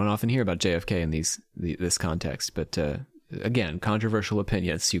 We don't often hear about JFK in this context, but again, controversial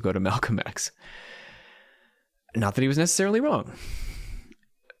opinions. You go to Malcolm X. Not that he was necessarily wrong.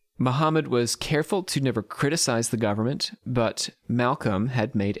 Muhammad was careful to never criticize the government, but Malcolm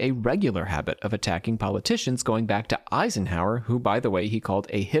had made a regular habit of attacking politicians going back to Eisenhower, who, by the way, he called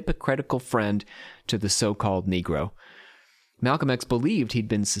a hypocritical friend to the so-called Negro. Malcolm X believed he'd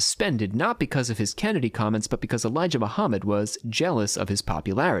been suspended not because of his Kennedy comments, but because Elijah Muhammad was jealous of his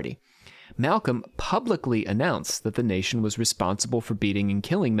popularity. Malcolm publicly announced that the nation was responsible for beating and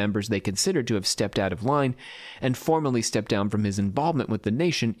killing members they considered to have stepped out of line, and formally stepped down from his involvement with the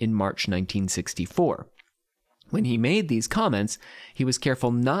nation in March 1964. When he made these comments, he was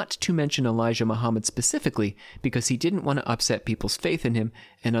careful not to mention Elijah Muhammad specifically because he didn't want to upset people's faith in him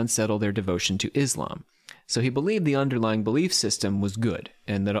and unsettle their devotion to Islam. So he believed the underlying belief system was good,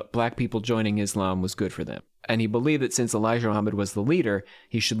 and that black people joining Islam was good for them. And he believed that since Elijah Muhammad was the leader,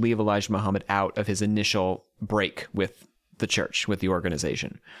 he should leave Elijah Muhammad out of his initial break with the church, with the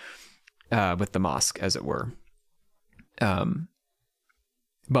organization, with the mosque, as it were.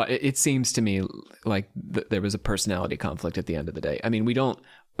 But it seems to me like there was a personality conflict at the end of the day. I mean,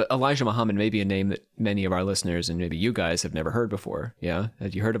 Elijah Muhammad may be a name that many of our listeners and maybe you guys have never heard before. Yeah?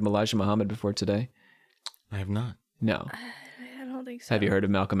 Had you heard of Elijah Muhammad before today? I have not. No. I don't think so. Have you heard of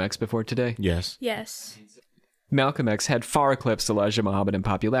Malcolm X before today? Yes. Yes. Malcolm X had far eclipsed Elijah Muhammad in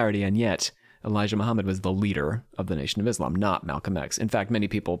popularity, and yet Elijah Muhammad was the leader of the Nation of Islam, not Malcolm X. In fact, many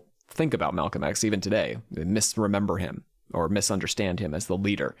people think about Malcolm X, even today, they misremember him or misunderstand him as the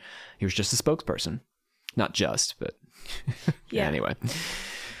leader. He was just a spokesperson. Not just, but yeah. Anyway.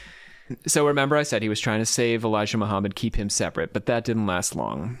 So remember I said he was trying to save Elijah Muhammad, keep him separate, but that didn't last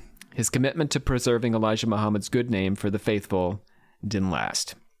long. His commitment to preserving Elijah Muhammad's good name for the faithful didn't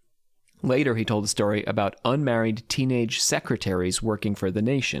last. Later, he told a story about unmarried teenage secretaries working for the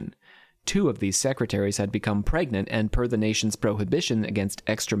nation. 2 of these secretaries had become pregnant, and per the nation's prohibition against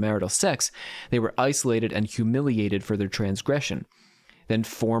extramarital sex, they were isolated and humiliated for their transgression. Then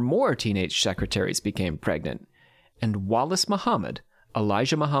 4 more teenage secretaries became pregnant, and Wallace Muhammad,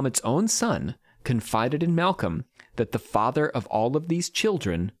 Elijah Muhammad's own son, confided in Malcolm that the father of all of these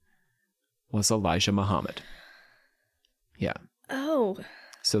children was Elijah Muhammad. Yeah. Oh.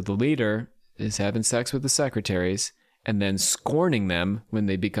 So the leader is having sex with the secretaries and then scorning them when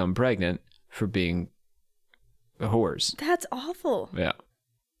they become pregnant for being whores. That's awful. Yeah.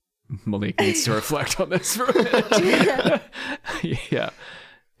 Malik needs to reflect on this for a minute. Yeah.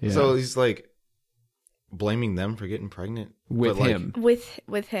 So he's like blaming them for getting pregnant with him.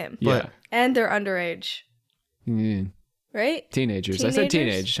 With him. Yeah. And they're underage. Right? Teenagers. I said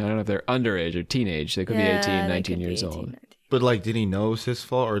teenage. I don't know if they're underage or teenage. They could be 18, 19 years old. 19. But like, did he know it's his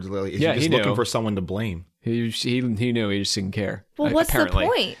fault, or is he just looking for someone to blame? He knew. He just didn't care. Well, what's apparently. The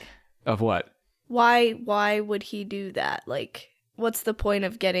point of what? Why would he do that? Like, what's the point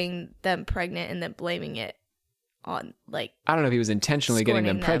of getting them pregnant and then blaming it on, like? I don't know if he was intentionally getting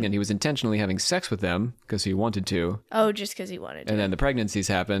them pregnant. He was intentionally having sex with them because he wanted to. Oh, just because he wanted to. And then the pregnancies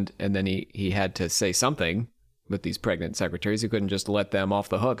happened, and then he had to say something with these pregnant secretaries. He couldn't just let them off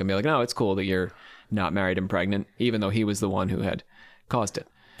the hook and be like, no, it's cool that you're not married and pregnant, even though he was the one who had caused it.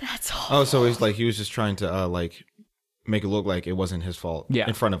 That's awful. Oh, so he was just trying to make it look like it wasn't his fault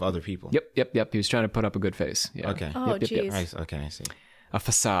in front of other people. Yep. He was trying to put up a good face. Yeah. Okay. Oh, jeez. Okay, I see. A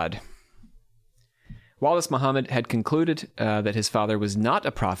facade. Wallace Muhammad had concluded that his father was not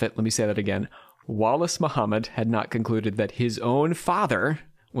a prophet. Let me say that again. Wallace Muhammad had not concluded that his own father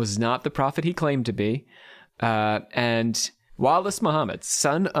was not the prophet he claimed to be. And Wallace Muhammad,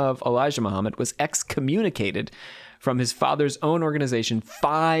 son of Elijah Muhammad, was excommunicated from his father's own organization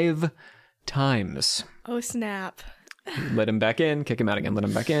 5 times. Oh, snap. Let him back in, kick him out again. Let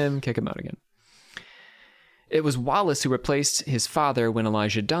him back in, kick him out again. It was Wallace who replaced his father when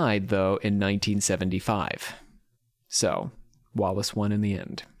Elijah died, though, in 1975. So, Wallace won in the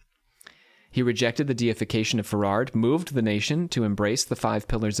end. He rejected the deification of Farad, moved the nation to embrace the 5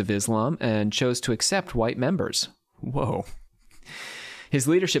 pillars of Islam, and chose to accept white members. Whoa. His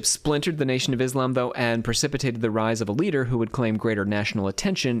leadership splintered the Nation of Islam, though, and precipitated the rise of a leader who would claim greater national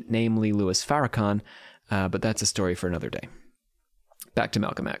attention, namely Louis Farrakhan, but that's a story for another day. Back to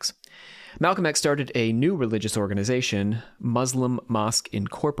Malcolm X. Malcolm X started a new religious organization, Muslim Mosque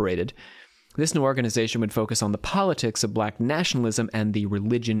Incorporated. This new organization would focus on the politics of black nationalism and the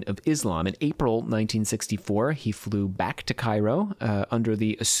religion of Islam. In April 1964, he flew back to Cairo under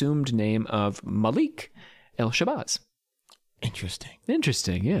the assumed name of Malik El-Shabazz.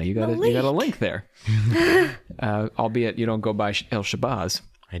 Interesting. Yeah, you got a link there. Albeit you don't go by El-Shabazz.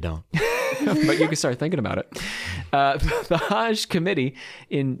 I don't. But you can start thinking about it. The Hajj committee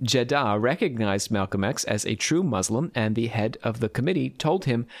in Jeddah recognized Malcolm X as a true Muslim, and the head of the committee told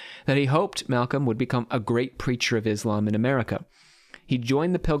him that he hoped Malcolm would become a great preacher of Islam in America. He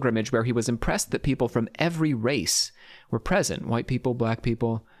joined the pilgrimage where he was impressed that people from every race were present. White people, black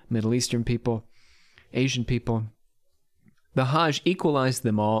people, Middle Eastern people, Asian people. The Hajj equalized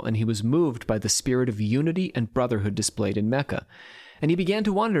them all, and he was moved by the spirit of unity and brotherhood displayed in Mecca. And he began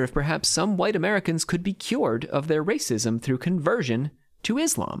to wonder if perhaps some white Americans could be cured of their racism through conversion to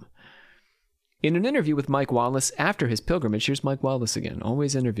Islam. In an interview with Mike Wallace after his pilgrimage, here's Mike Wallace again,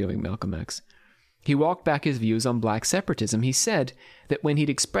 always interviewing Malcolm X. He walked back his views on black separatism. He said that when he'd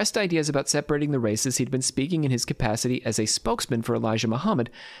expressed ideas about separating the races, he'd been speaking in his capacity as a spokesman for Elijah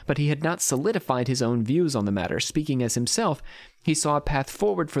Muhammad, but he had not solidified his own views on the matter. Speaking as himself, he saw a path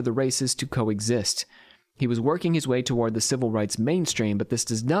forward for the races to coexist. He was working his way toward the civil rights mainstream, but this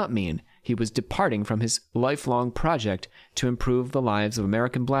does not mean he was departing from his lifelong project to improve the lives of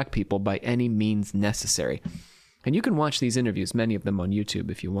American black people by any means necessary. And you can watch these interviews, many of them on YouTube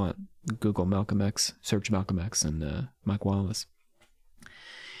if you want. Google Malcolm X, search Malcolm X and Mike Wallace.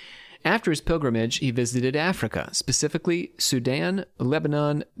 After his pilgrimage, he visited Africa, specifically Sudan,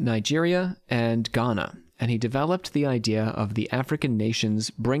 Lebanon, Nigeria, and Ghana. And he developed the idea of the African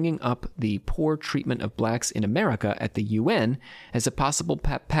nations bringing up the poor treatment of blacks in America at the UN as a possible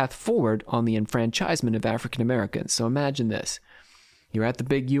path forward on the enfranchisement of African Americans. So imagine this. You're at the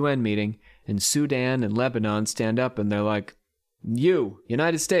big UN meeting, and Sudan and Lebanon stand up and they're like, you,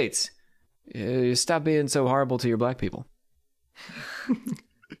 United States, stop being so horrible to your black people.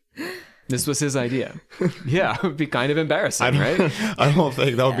 This was his idea. Yeah, it would be kind of embarrassing, right? I don't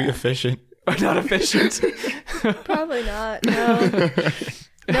think that would be efficient. Not efficient? Probably not, no.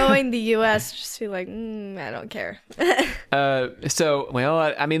 Knowing the U.S., just be like, I don't care.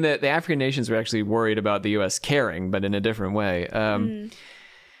 I mean, the African nations were actually worried about the U.S. caring, but in a different way.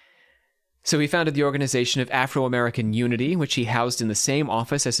 So he founded the Organization of Afro-American Unity, which he housed in the same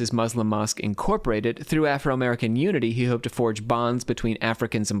office as his Muslim Mosque Incorporated. Through Afro-American Unity, he hoped to forge bonds between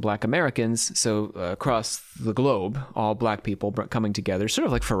Africans and black Americans, so across the globe, all black people coming together, sort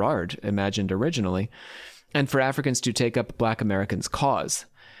of like Farard imagined originally, and for Africans to take up black Americans' cause.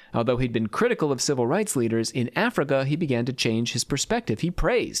 Although he'd been critical of civil rights leaders, in Africa he began to change his perspective. He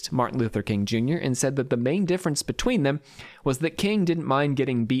praised Martin Luther King Jr. and said that the main difference between them was that King didn't mind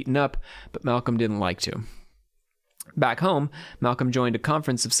getting beaten up, but Malcolm didn't like to. Back home, Malcolm joined a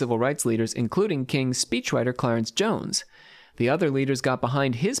conference of civil rights leaders, including King's speechwriter Clarence Jones. The other leaders got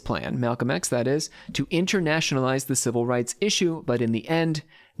behind his plan, Malcolm X that is, to internationalize the civil rights issue, but in the end,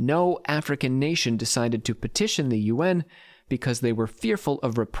 no African nation decided to petition the UN because they were fearful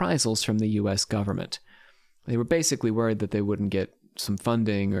of reprisals from the U.S. government. They were basically worried that they wouldn't get some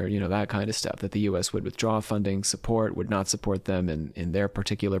funding or, that kind of stuff, that the U.S. would withdraw funding, would not support them in their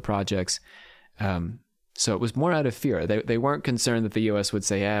particular projects. So it was more out of fear. They weren't concerned that the U.S. would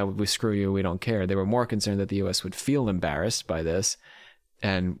say, we screw you, we don't care. They were more concerned that the U.S. would feel embarrassed by this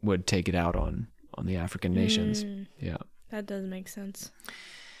and would take it out on the African nations. Yeah. That does make sense.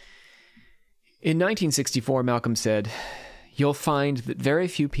 In 1964, Malcolm said, "You'll find that very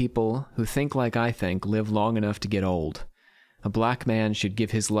few people who think like I think live long enough to get old. A black man should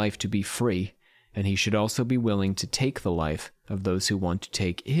give his life to be free, and he should also be willing to take the life of those who want to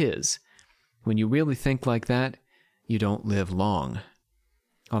take his. When you really think like that, you don't live long."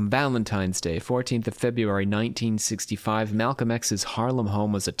 On Valentine's Day, 14th of February 1965, Malcolm X's Harlem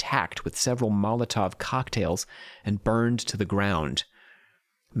home was attacked with several Molotov cocktails and burned to the ground.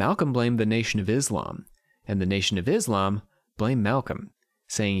 Malcolm blamed the Nation of Islam, and the Nation of Islam blamed Malcolm,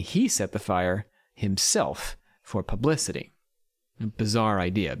 saying he set the fire himself for publicity. A bizarre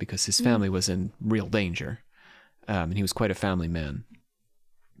idea, because his family was in real danger, and he was quite a family man.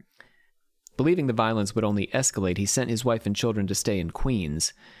 Believing the violence would only escalate, he sent his wife and children to stay in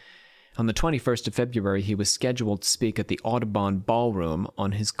Queens. On the 21st of February, he was scheduled to speak at the Audubon Ballroom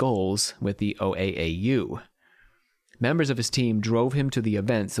on his goals with the OAAU. Members of his team drove him to the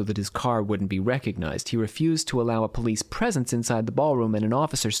event so that his car wouldn't be recognized. He refused to allow a police presence inside the ballroom, and an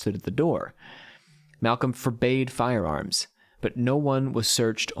officer stood at the door. Malcolm forbade firearms, but no one was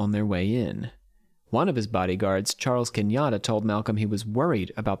searched on their way in. One of his bodyguards, Charles Kenyatta, told Malcolm he was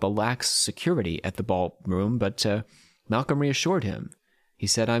worried about the lax security at the ballroom, but Malcolm reassured him. He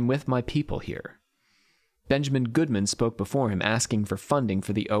said, "I'm with my people here." Benjamin Goodman spoke before him, asking for funding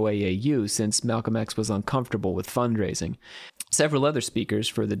for the OAAU since Malcolm X was uncomfortable with fundraising. Several other speakers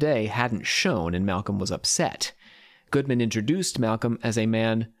for the day hadn't shown, and Malcolm was upset. Goodman introduced Malcolm as a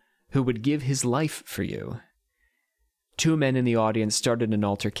man who would give his life for you. Two men in the audience started an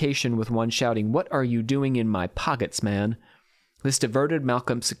altercation, with one shouting, "What are you doing in my pockets, man?" This diverted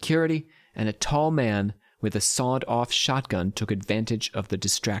Malcolm's security, and a tall man with a sawed-off shotgun took advantage of the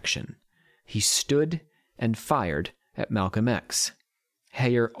distraction. He stood and fired at Malcolm X.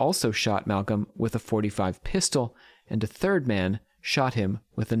 Heyer also shot Malcolm with a .45 pistol, and a third man shot him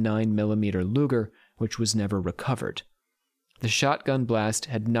with a 9mm Luger, which was never recovered. The shotgun blast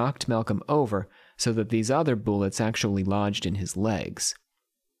had knocked Malcolm over so that these other bullets actually lodged in his legs.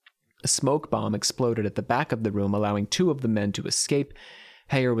 A smoke bomb exploded at the back of the room, allowing 2 of the men to escape.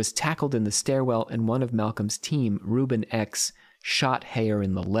 Heyer was tackled in the stairwell, and one of Malcolm's team, Reuben X, shot Heyer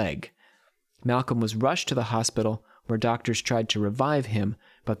in the leg. Malcolm was rushed to the hospital, where doctors tried to revive him,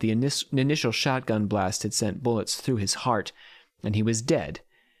 but the initial shotgun blast had sent bullets through his heart, and he was dead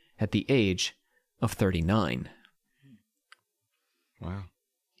at the age of 39. Wow.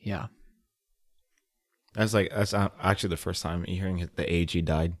 Yeah. That's actually the first time hearing the age he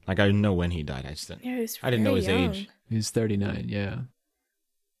died. Like, I didn't know when he died. I didn't know his age. He was 39, yeah.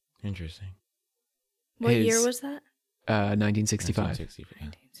 Interesting. What year was that? 1965.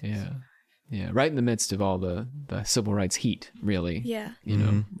 Yeah, right in the midst of all the civil rights heat, really. Yeah. You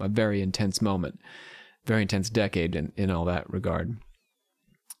know, a very intense moment, very intense decade in all that regard,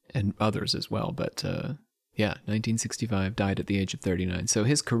 and others as well. But 1965, died at the age of 39. So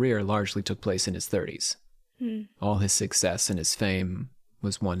his career largely took place in his 30s. All his success and his fame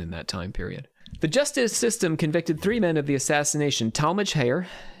was won in that time period. The justice system convicted 3 men of the assassination: Talmadge Heyer,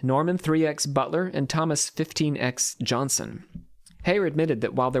 Norman 3X Butler, and Thomas 15X Johnson. Heyer admitted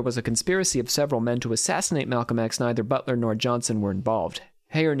that while there was a conspiracy of several men to assassinate Malcolm X, neither Butler nor Johnson were involved.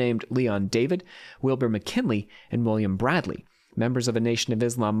 Heyer named Leon David, Wilbur McKinley, and William Bradley, members of a Nation of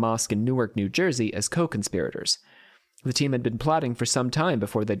Islam mosque in Newark, New Jersey, as co-conspirators. The team had been plotting for some time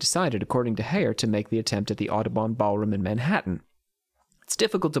before they decided, according to Heyer, to make the attempt at the Audubon Ballroom in Manhattan. It's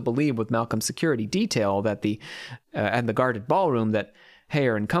difficult to believe with Malcolm's security detail that and the guarded ballroom that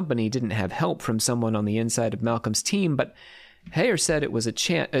Heyer and company didn't have help from someone on the inside of Malcolm's team, but Heyer said it was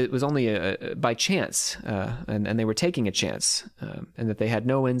only by chance, and they were taking a chance, and that they had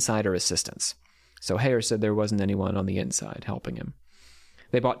no insider assistance. So Heyer said there wasn't anyone on the inside helping him.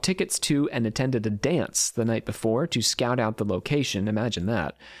 They bought tickets to and attended a dance the night before to scout out the location. Imagine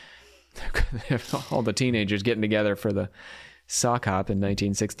that. All the teenagers getting together for the sock hop in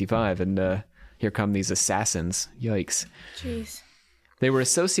 1965, and here come these assassins. Yikes. Jeez. They were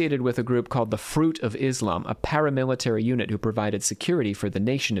associated with a group called the Fruit of Islam, a paramilitary unit who provided security for the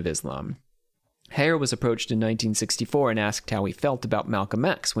Nation of Islam. Heyer was approached in 1964 and asked how he felt about Malcolm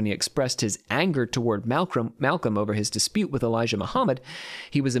X. When he expressed his anger toward Malcolm over his dispute with Elijah Muhammad,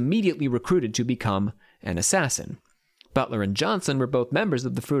 he was immediately recruited to become an assassin. Butler and Johnson were both members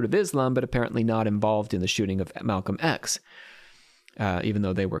of the Fruit of Islam, but apparently not involved in the shooting of Malcolm X, even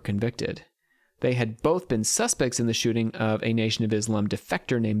though they were convicted. They had both been suspects in the shooting of a Nation of Islam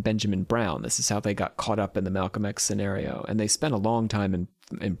defector named Benjamin Brown. This is how they got caught up in the Malcolm X scenario, and they spent a long time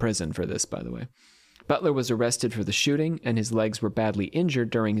in prison for this, by the way. Butler was arrested for the shooting, and his legs were badly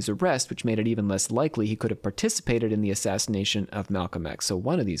injured during his arrest, which made it even less likely he could have participated in the assassination of Malcolm X. So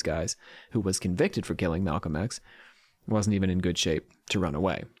one of these guys, who was convicted for killing Malcolm X, wasn't even in good shape to run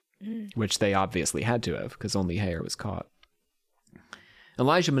away, which they obviously had to have, because only Heyer was caught.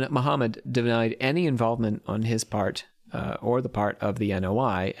 Elijah Muhammad denied any involvement on his part or the part of the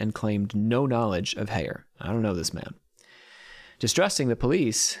NOI and claimed no knowledge of Heyer. I don't know this man. Distrusting the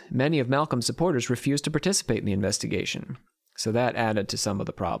police, many of Malcolm's supporters refused to participate in the investigation. So that added to some of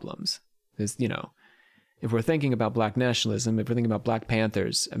the problems. Because, if we're thinking about black nationalism, if we're thinking about Black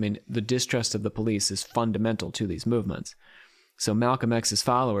Panthers, the distrust of the police is fundamental to these movements. So Malcolm X's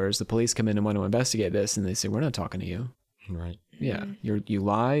followers, the police come in and want to investigate this, and they say, we're not talking to you. Right. Yeah, you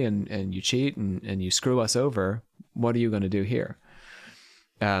lie and you cheat and you screw us over. What are you going to do here?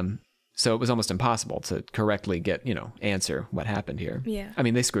 So it was almost impossible to correctly answer what happened here. Yeah.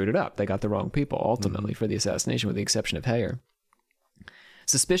 They screwed it up. They got the wrong people ultimately for the assassination, with the exception of Heyer.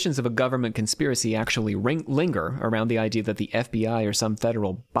 Suspicions of a government conspiracy actually linger around the idea that the FBI or some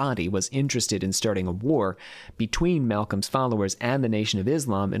federal body was interested in starting a war between Malcolm's followers and the Nation of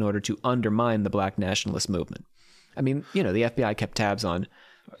Islam in order to undermine the black nationalist movement. The FBI kept tabs on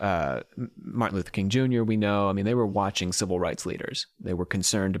Martin Luther King Jr., we know. They were watching civil rights leaders. They were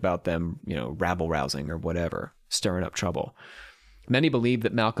concerned about them, rabble-rousing or whatever, stirring up trouble. Many believe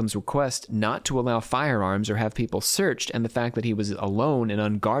that Malcolm's request not to allow firearms or have people searched, and the fact that he was alone and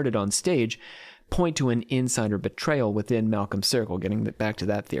unguarded on stage, point to an insider betrayal within Malcolm's circle, getting back to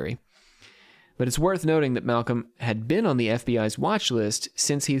that theory. But it's worth noting that Malcolm had been on the FBI's watch list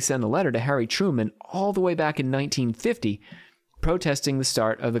since he sent a letter to Harry Truman all the way back in 1950, protesting the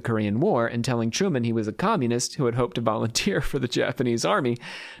start of the Korean War and telling Truman he was a communist who had hoped to volunteer for the Japanese army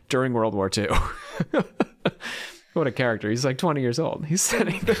during World War II. What a character. He's like 20 years old. He's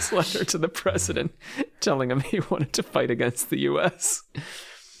sending this letter to the president telling him he wanted to fight against the U.S.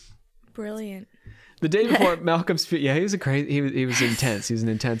 Brilliant. The day before Malcolm's funeral, yeah, he was he was intense. He was an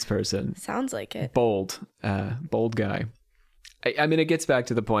intense person. Sounds like it. Bold guy. I mean, it gets back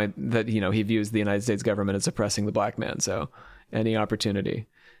to the point that, he views the United States government as oppressing the black man. So any opportunity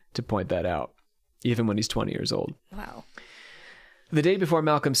to point that out, even when he's 20 years old. Wow. The day before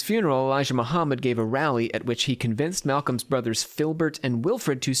Malcolm's funeral, Elijah Muhammad gave a rally at which he convinced Malcolm's brothers Filbert and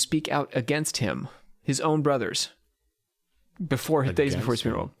Wilfred to speak out against him, his own brothers, days before his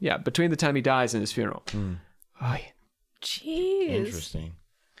funeral. Yeah, between the time he dies and his funeral. Oh, jeez. Interesting.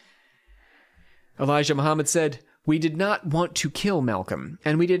 Elijah Muhammad said, "We did not want to kill Malcolm,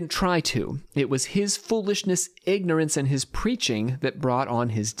 and we didn't try to. It was his foolishness, ignorance, and his preaching that brought on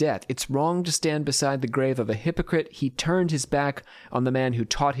his death. It's wrong to stand beside the grave of a hypocrite. He turned his back on the man who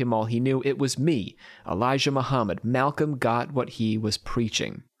taught him all he knew. It was me, Elijah Muhammad. Malcolm got what he was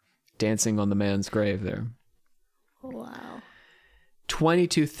preaching." Dancing on the man's grave there. Wow.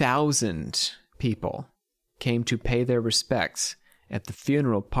 22,000 people came to pay their respects at the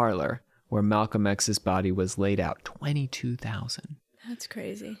funeral parlor where Malcolm X's body was laid out. 22,000. That's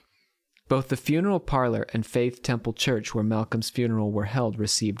crazy. Both the funeral parlor and Faith Temple Church, where Malcolm's funeral were held,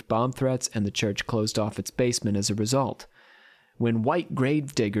 received bomb threats, and the church closed off its basement as a result. When white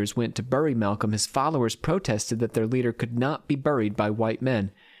grave diggers went to bury Malcolm, his followers protested that their leader could not be buried by white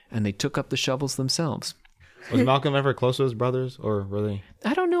men, and they took up the shovels themselves. Was Malcolm ever close to his brothers, or were they?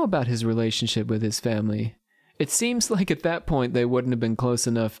 I don't know about his relationship with his family. It seems like at that point they wouldn't have been close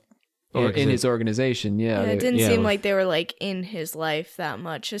enough. Or in his organization, yeah. It didn't seem like they were, like, in his life that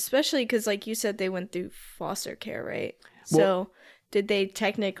much, especially because, like you said, they went through foster care, right? So, did they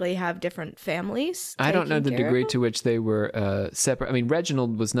technically have different families? I don't know the degree to which they were separate. I mean,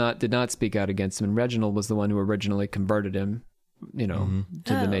 Reginald did not speak out against him, and Reginald was the one who originally converted him, to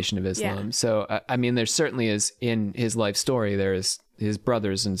the Nation of Islam. Yeah. So, I mean, there certainly is, in his life story, there is his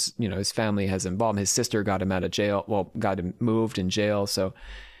brothers and, his family has involved. His sister got him out of jail, got him moved in jail, so...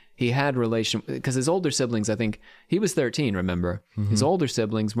 He had relation because his older siblings, I think he was 13, remember? Mm-hmm. His older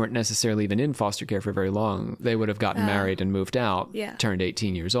siblings weren't necessarily even in foster care for very long. They would have gotten married and moved out, turned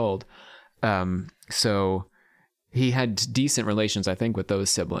 18 years old. So he had decent relations, I think, with those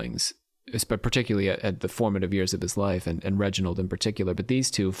siblings, but particularly at the formative years of his life, and Reginald in particular. But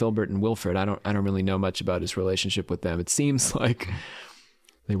these two, Filbert and Wilfred, I don't really know much about his relationship with them. It seems like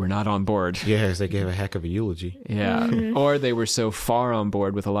they were not on board. Yes, they gave a heck of a eulogy. Yeah. Mm-hmm. Or they were so far on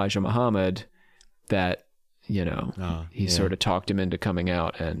board with Elijah Muhammad that, he sort of talked him into coming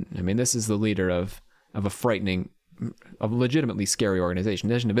out. And I mean, this is the leader of a legitimately scary organization.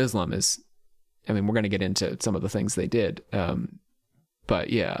 Nation of Islam is, we're going to get into some of the things they did.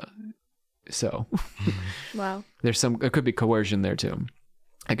 But yeah, so. Wow. There could be coercion there too,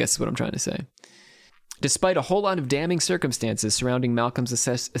 I guess is what I'm trying to say. Despite a whole lot of damning circumstances surrounding Malcolm's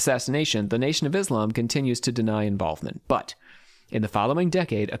assassination, the Nation of Islam continues to deny involvement. But in the following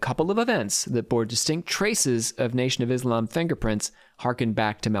decade, a couple of events that bore distinct traces of Nation of Islam fingerprints harken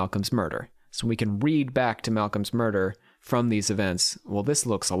back to Malcolm's murder. So we can read back to Malcolm's murder from these events. Well, this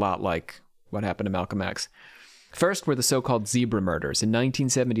looks a lot like what happened to Malcolm X. First were the so-called zebra murders. In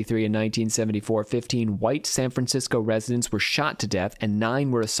 1973 and 1974, 15 white San Francisco residents were shot to death and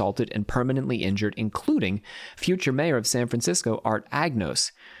 9 were assaulted and permanently injured, including future mayor of San Francisco, Art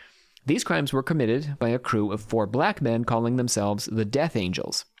Agnos. These crimes were committed by a crew of 4 black men calling themselves the Death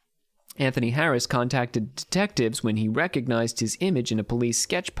Angels. Anthony Harris contacted detectives when he recognized his image in a police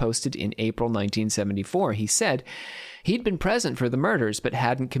sketch posted in April 1974. He said he'd been present for the murders but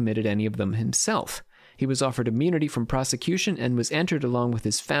hadn't committed any of them himself. He was offered immunity from prosecution and was entered along with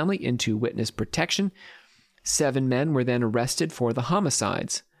his family into witness protection. 7 men were then arrested for the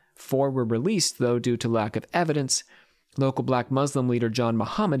homicides. 4 were released, though, due to lack of evidence. Local black Muslim leader John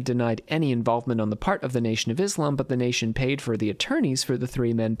Muhammad denied any involvement on the part of the Nation of Islam, but the nation paid for the attorneys for the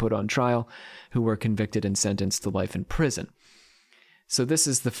 3 men put on trial, who were convicted and sentenced to life in prison. So this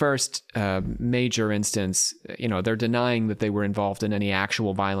is the first major instance. They're denying that they were involved in any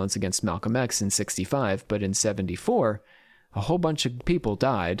actual violence against Malcolm X in 1965, but in 1974, a whole bunch of people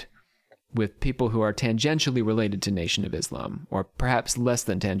died with people who are tangentially related to Nation of Islam, or perhaps less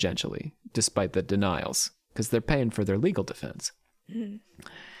than tangentially, despite the denials, because they're paying for their legal defense. Mm.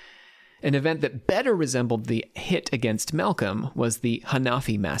 An event that better resembled the hit against Malcolm was the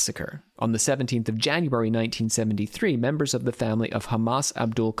Hanafi massacre. On the 17th of January 1973, members of the family of Hamas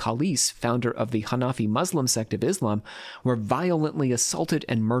Abdul Khalis, founder of the Hanafi Muslim sect of Islam, were violently assaulted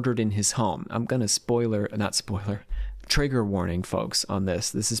and murdered in his home. I'm going to trigger warning, folks, on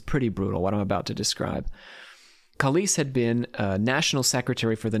this. This is pretty brutal, what I'm about to describe. Khalis had been national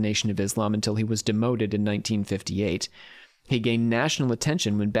secretary for the Nation of Islam until he was demoted in 1958. He gained national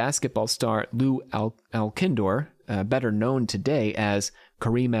attention when basketball star Lou Alcindor, better known today as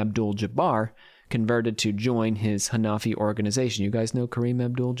Kareem Abdul-Jabbar, converted to join his Hanafi organization. You guys know Kareem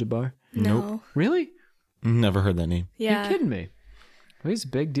Abdul-Jabbar? No. Nope. Really? Never heard that name. Yeah. You're kidding me. Well, he's a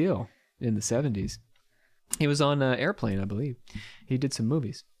big deal in the 70s. He was on Airplane, I believe. He did some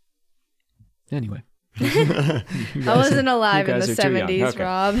movies. Anyway. I wasn't alive in the guys are too young. 70s, Okay.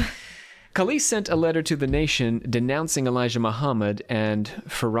 Rob. Khalis sent a letter to the nation denouncing Elijah Muhammad and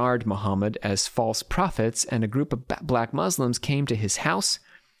Farard Muhammad as false prophets, and a group of black Muslims came to his house,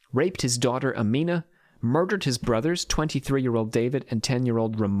 raped his daughter Amina, murdered his brothers, 23-year-old David and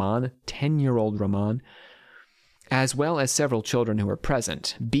 10-year-old Rahman, as well as several children who were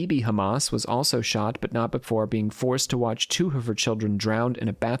present. Bibi Hamas was also shot, but not before being forced to watch 2 of her children drowned in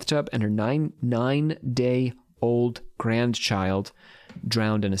a bathtub and her nine-day-old grandchild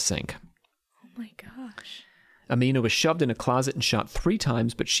drowned in a sink. Oh my gosh. Amina was shoved in a closet and shot 3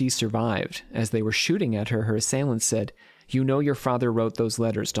 times, but she survived. As they were shooting at her, her assailants said, "You know your father wrote those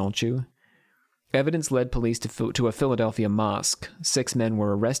letters, don't you?" Evidence led police to a Philadelphia mosque. 6 men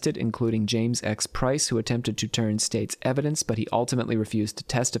were arrested, including James X. Price, who attempted to turn state's evidence, but he ultimately refused to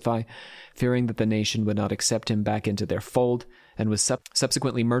testify, fearing that the nation would not accept him back into their fold, and was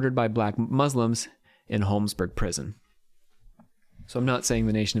subsequently murdered by black Muslims in Holmesburg prison. So I'm not saying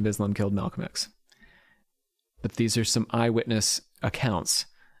the Nation of Islam killed Malcolm X, but these are some eyewitness accounts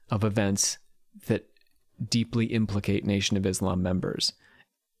of events that deeply implicate Nation of Islam members.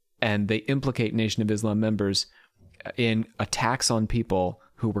 And they implicate Nation of Islam members in attacks on people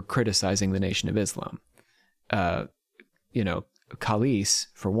who were criticizing the Nation of Islam. Khalis,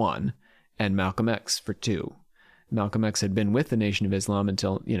 for one, and Malcolm X, for 2. Malcolm X had been with the Nation of Islam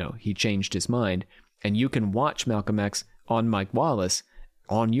until, he changed his mind. And you can watch Malcolm X on Mike Wallace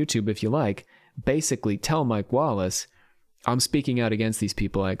on YouTube if you like, basically tell Mike Wallace, I'm speaking out against these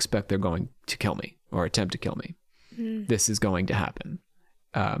people. I expect they're going to kill me or attempt to kill me. This is going to happen.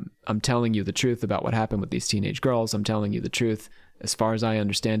 I'm telling you the truth about what happened with these teenage girls. I'm telling you the truth, as far as I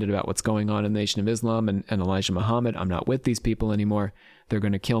understand it, about what's going on in the Nation of Islam and Elijah Muhammad. I'm not with these people anymore. They're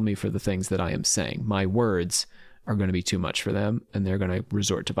going to kill me for the things that I am saying. My words are going to be too much for them, and they're going to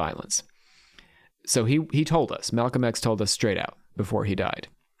resort to violence. So he told us, Malcolm X told us straight out before he died.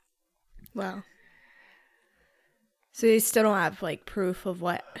 Wow. So they still don't have proof of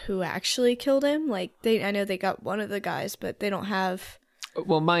who actually killed him? I know they got one of the guys, but they don't have.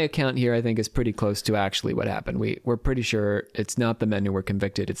 Well, my account here, I think, is pretty close to actually what happened. We're pretty sure it's not the men who were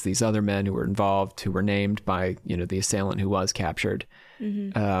convicted. It's these other men who were involved, who were named by, the assailant who was captured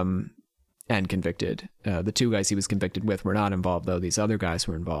and convicted. The 2 guys he was convicted with were not involved, though. These other guys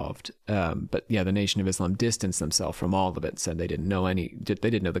were involved. But yeah, the Nation of Islam distanced themselves from all of it, said they didn't know they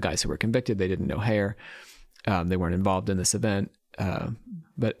didn't know the guys who were convicted. They didn't know Hare. They weren't involved in this event.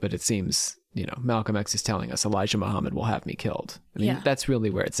 But it seems, Malcolm X is telling us Elijah Muhammad will have me killed. I mean, That's really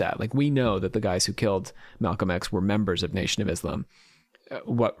where it's at. We know that the guys who killed Malcolm X were members of Nation of Islam.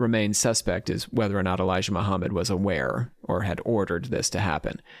 What remains suspect is whether or not Elijah Muhammad was aware or had ordered this to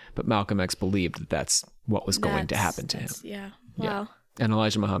happen. But Malcolm X believed that that's what was going to happen to him. Yeah. Wow. Yeah. And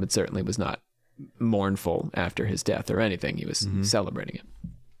Elijah Muhammad certainly was not mournful after his death or anything. He was celebrating it.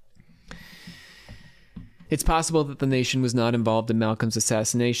 It's possible that the nation was not involved in Malcolm's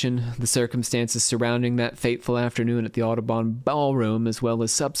assassination. The circumstances surrounding that fateful afternoon at the Audubon Ballroom, as well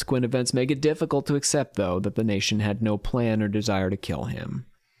as subsequent events, make it difficult to accept, though, that the nation had no plan or desire to kill him.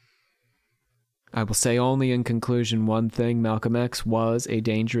 I will say only in conclusion one thing: Malcolm X was a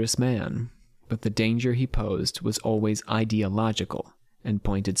dangerous man, but the danger he posed was always ideological and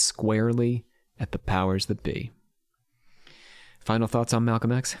pointed squarely at the powers that be. Final thoughts on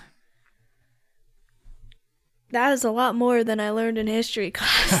Malcolm X? That is a lot more than I learned in history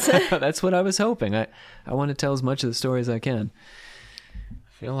class. That's what I was hoping. I want to tell as much of the story as I can. I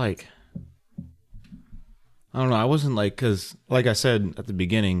feel like, I don't know, I wasn't because like I said at the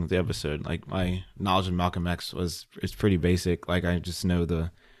beginning of the episode, my knowledge of Malcolm X is pretty basic. I just know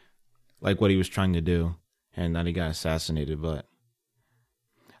what he was trying to do and that he got assassinated, but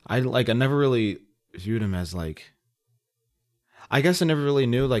I never really viewed him as I guess I never really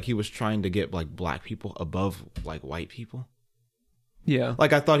knew he was trying to get black people above white people. Yeah. I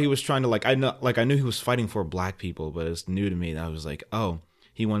thought he was trying to I knew he was fighting for black people, but it's new to me that I was oh,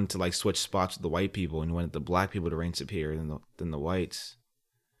 he wanted to switch spots with the white people and he wanted the black people to reign superior than the whites.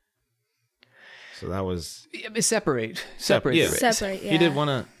 So that was separate. Yeah. Separate. Yeah. He did want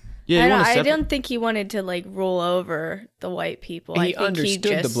to. Yeah, I don't think he wanted to like rule over the white people. He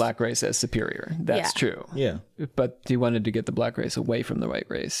understood the black race as superior. That's true. Yeah. But he wanted to get the black race away from the white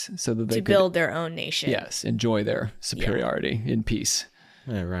race so that they could build their own nation. Yes, enjoy their superiority in peace.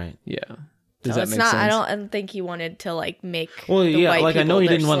 Yeah, right. Yeah. Does so that make sense? I don't think he wanted to like make. Well, the white like I know he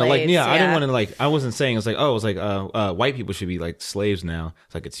didn't want to like. Yeah, yeah, I didn't want to like. I wasn't saying it's like, oh, it's like white people should be like slaves now.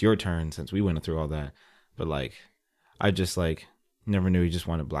 It's like it's your turn since we went through all that. But like, I just like never knew he just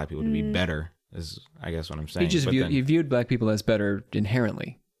wanted black people to be better. Is I guess what I'm saying. He viewed black people as better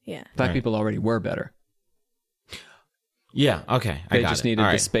inherently. Yeah, black people already were better. Yeah, okay. They just needed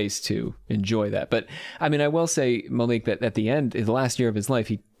the space to enjoy that. But I mean, I will say, Malik, that at the end, the last year of his life,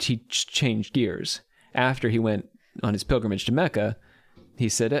 he changed gears. After he went on his pilgrimage to Mecca, he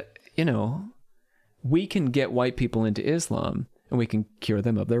said, we can get white people into Islam and we can cure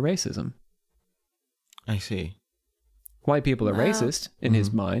them of their racism. I see. White people are racist in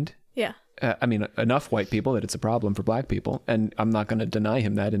his mind. Yeah. I mean, enough white people that it's a problem for black people. And I'm not going to deny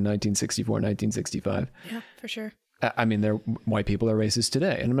him that in 1964, 1965. Yeah, for sure. I mean, white people are racist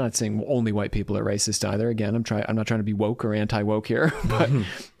today, and I'm not saying only white people are racist either. Again, I'm not trying to be woke or anti-woke here,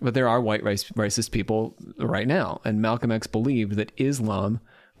 but there are white racist people right now, and Malcolm X believed that Islam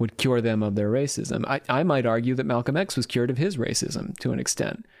would cure them of their racism. I might argue that Malcolm X was cured of his racism to an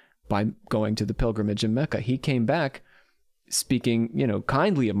extent by going to the pilgrimage in Mecca. He came back speaking,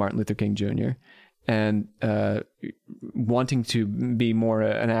 kindly of Martin Luther King Jr. and wanting to be more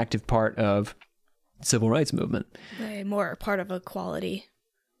an active part of civil rights movement. More part of equality.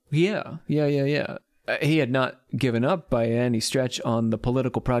 Yeah. He had not given up by any stretch on the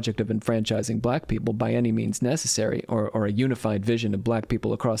political project of enfranchising black people by any means necessary, or a unified vision of black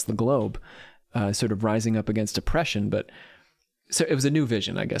people across the globe, sort of rising up against oppression. But so it was a new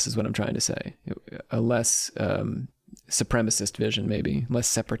vision, I guess, is what I'm trying to say. A less supremacist vision, maybe less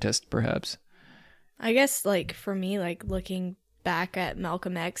separatist, perhaps. I guess, like, for me, like, looking back at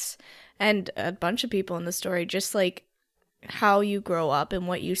Malcolm X and a bunch of people in the story, just like how you grow up and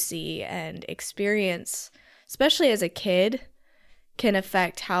what you see and experience, especially as a kid, can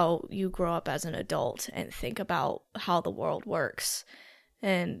affect how you grow up as an adult and think about how the world works.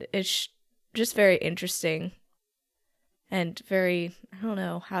 And it's just very interesting and very, I don't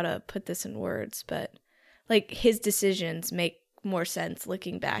know how to put this in words, but like his decisions make more sense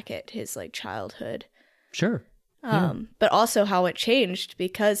looking back at his like childhood. Sure. But also how it changed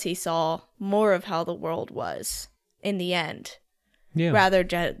because he saw more of how the world was in the end, rather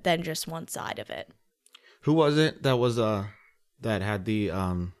than just one side of it. Who was it that was that had the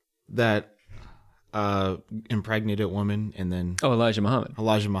that impregnated woman and then Elijah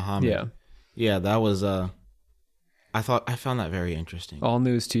Muhammad. Yeah, that was I found that very interesting. All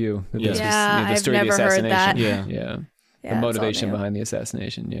news to you. I've never heard that. Yeah. The motivation behind the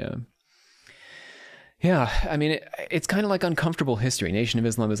assassination. Yeah, I mean, it's kind of like uncomfortable history. Nation of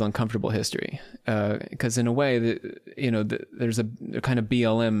Islam is uncomfortable history because in a way, there's a kind of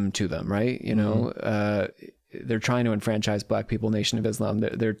BLM to them, right? They're trying to enfranchise black people. Nation of Islam,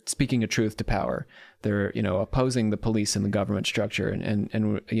 they're speaking a truth to power. They're opposing the police and the government structure, and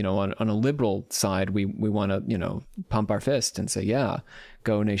on a liberal side, we want to pump our fist and say, yeah,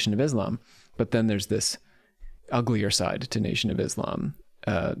 go Nation of Islam. But then there's this uglier side to Nation of Islam.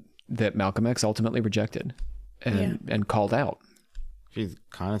 That Malcolm X ultimately rejected and called out. If you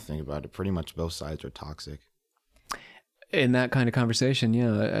kind of think about it, pretty much both sides are toxic. In that kind of conversation,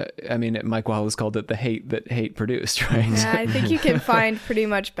 yeah. I mean, Mike Wallace called it the hate that hate produced, right? Yeah, I think you can find pretty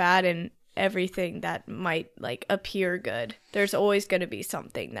much bad in everything that might like appear good. There's always going to be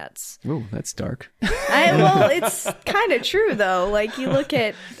something that's... Ooh, that's dark. Well, it's kind of true, though. Like, you look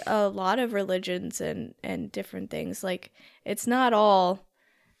at a lot of religions and different things. Like, it's not all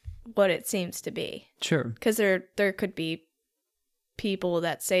what it seems to be. Sure. Because there could be people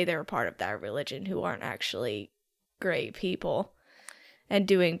that say they're a part of that religion who aren't actually great people and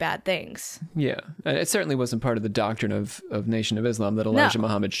doing bad things. Yeah. And it certainly wasn't part of the doctrine of Nation of Islam that Elijah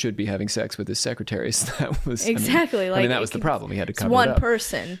Muhammad should be having sex with his secretaries. That was exactly that was the problem. He had to cover it up. It's one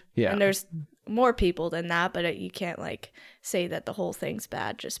person. Yeah. And there's more people than that, but you can't like say that the whole thing's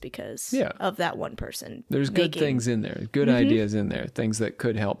bad just because of that one person. There's good things in there, good ideas in there, things that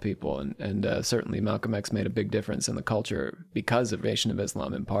could help people, and certainly Malcolm X made a big difference in the culture because of Nation of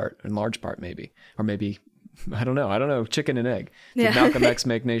Islam in large part maybe, or maybe I don't know, chicken and egg. Did Malcolm X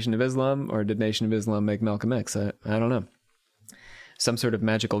make Nation of Islam, or did Nation of Islam make Malcolm X? I don't know. Some sort of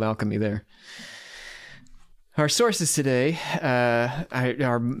magical alchemy there. Our sources today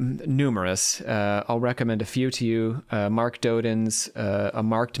are numerous. I'll recommend a few to you. Mark Doden's A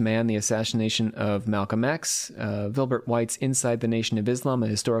Marked Man, The Assassination of Malcolm X. Vilbert White's Inside the Nation of Islam, A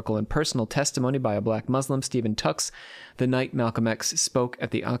Historical and Personal Testimony by a Black Muslim. Stephen Tuck's The Night Malcolm X Spoke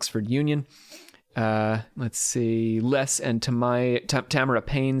at the Oxford Union. Let's see. Les and Tamara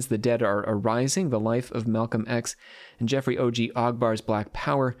Payne's The Dead Are Arising, The Life of Malcolm X, and Jeffrey O.G. Ogbar's Black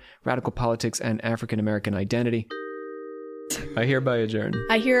Power, Radical Politics and African American Identity. I hereby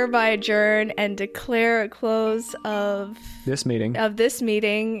adjourn And declare a close of this meeting of the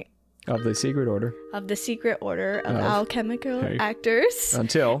Secret Order of Alchemical Actors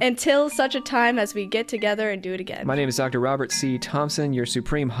until such a time as we get together and do it again. My name is Dr. Robert C. Thompson, your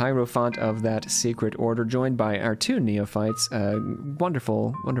supreme hierophant of that secret order, joined by our two neophytes.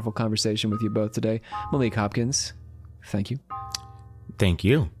 Wonderful conversation with you both today. Malik Hopkins, thank you. Thank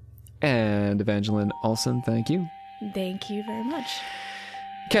you. And Evangeline Olson, thank you. Thank you very much.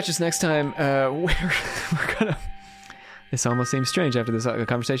 Catch us next time. We're gonna... This almost seems strange after this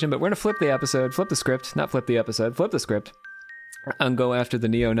conversation, but we're going to flip the script, and go after the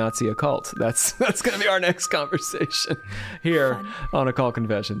neo-Nazi occult. That's going to be our next conversation here on Occult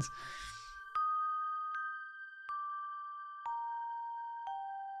Confessions.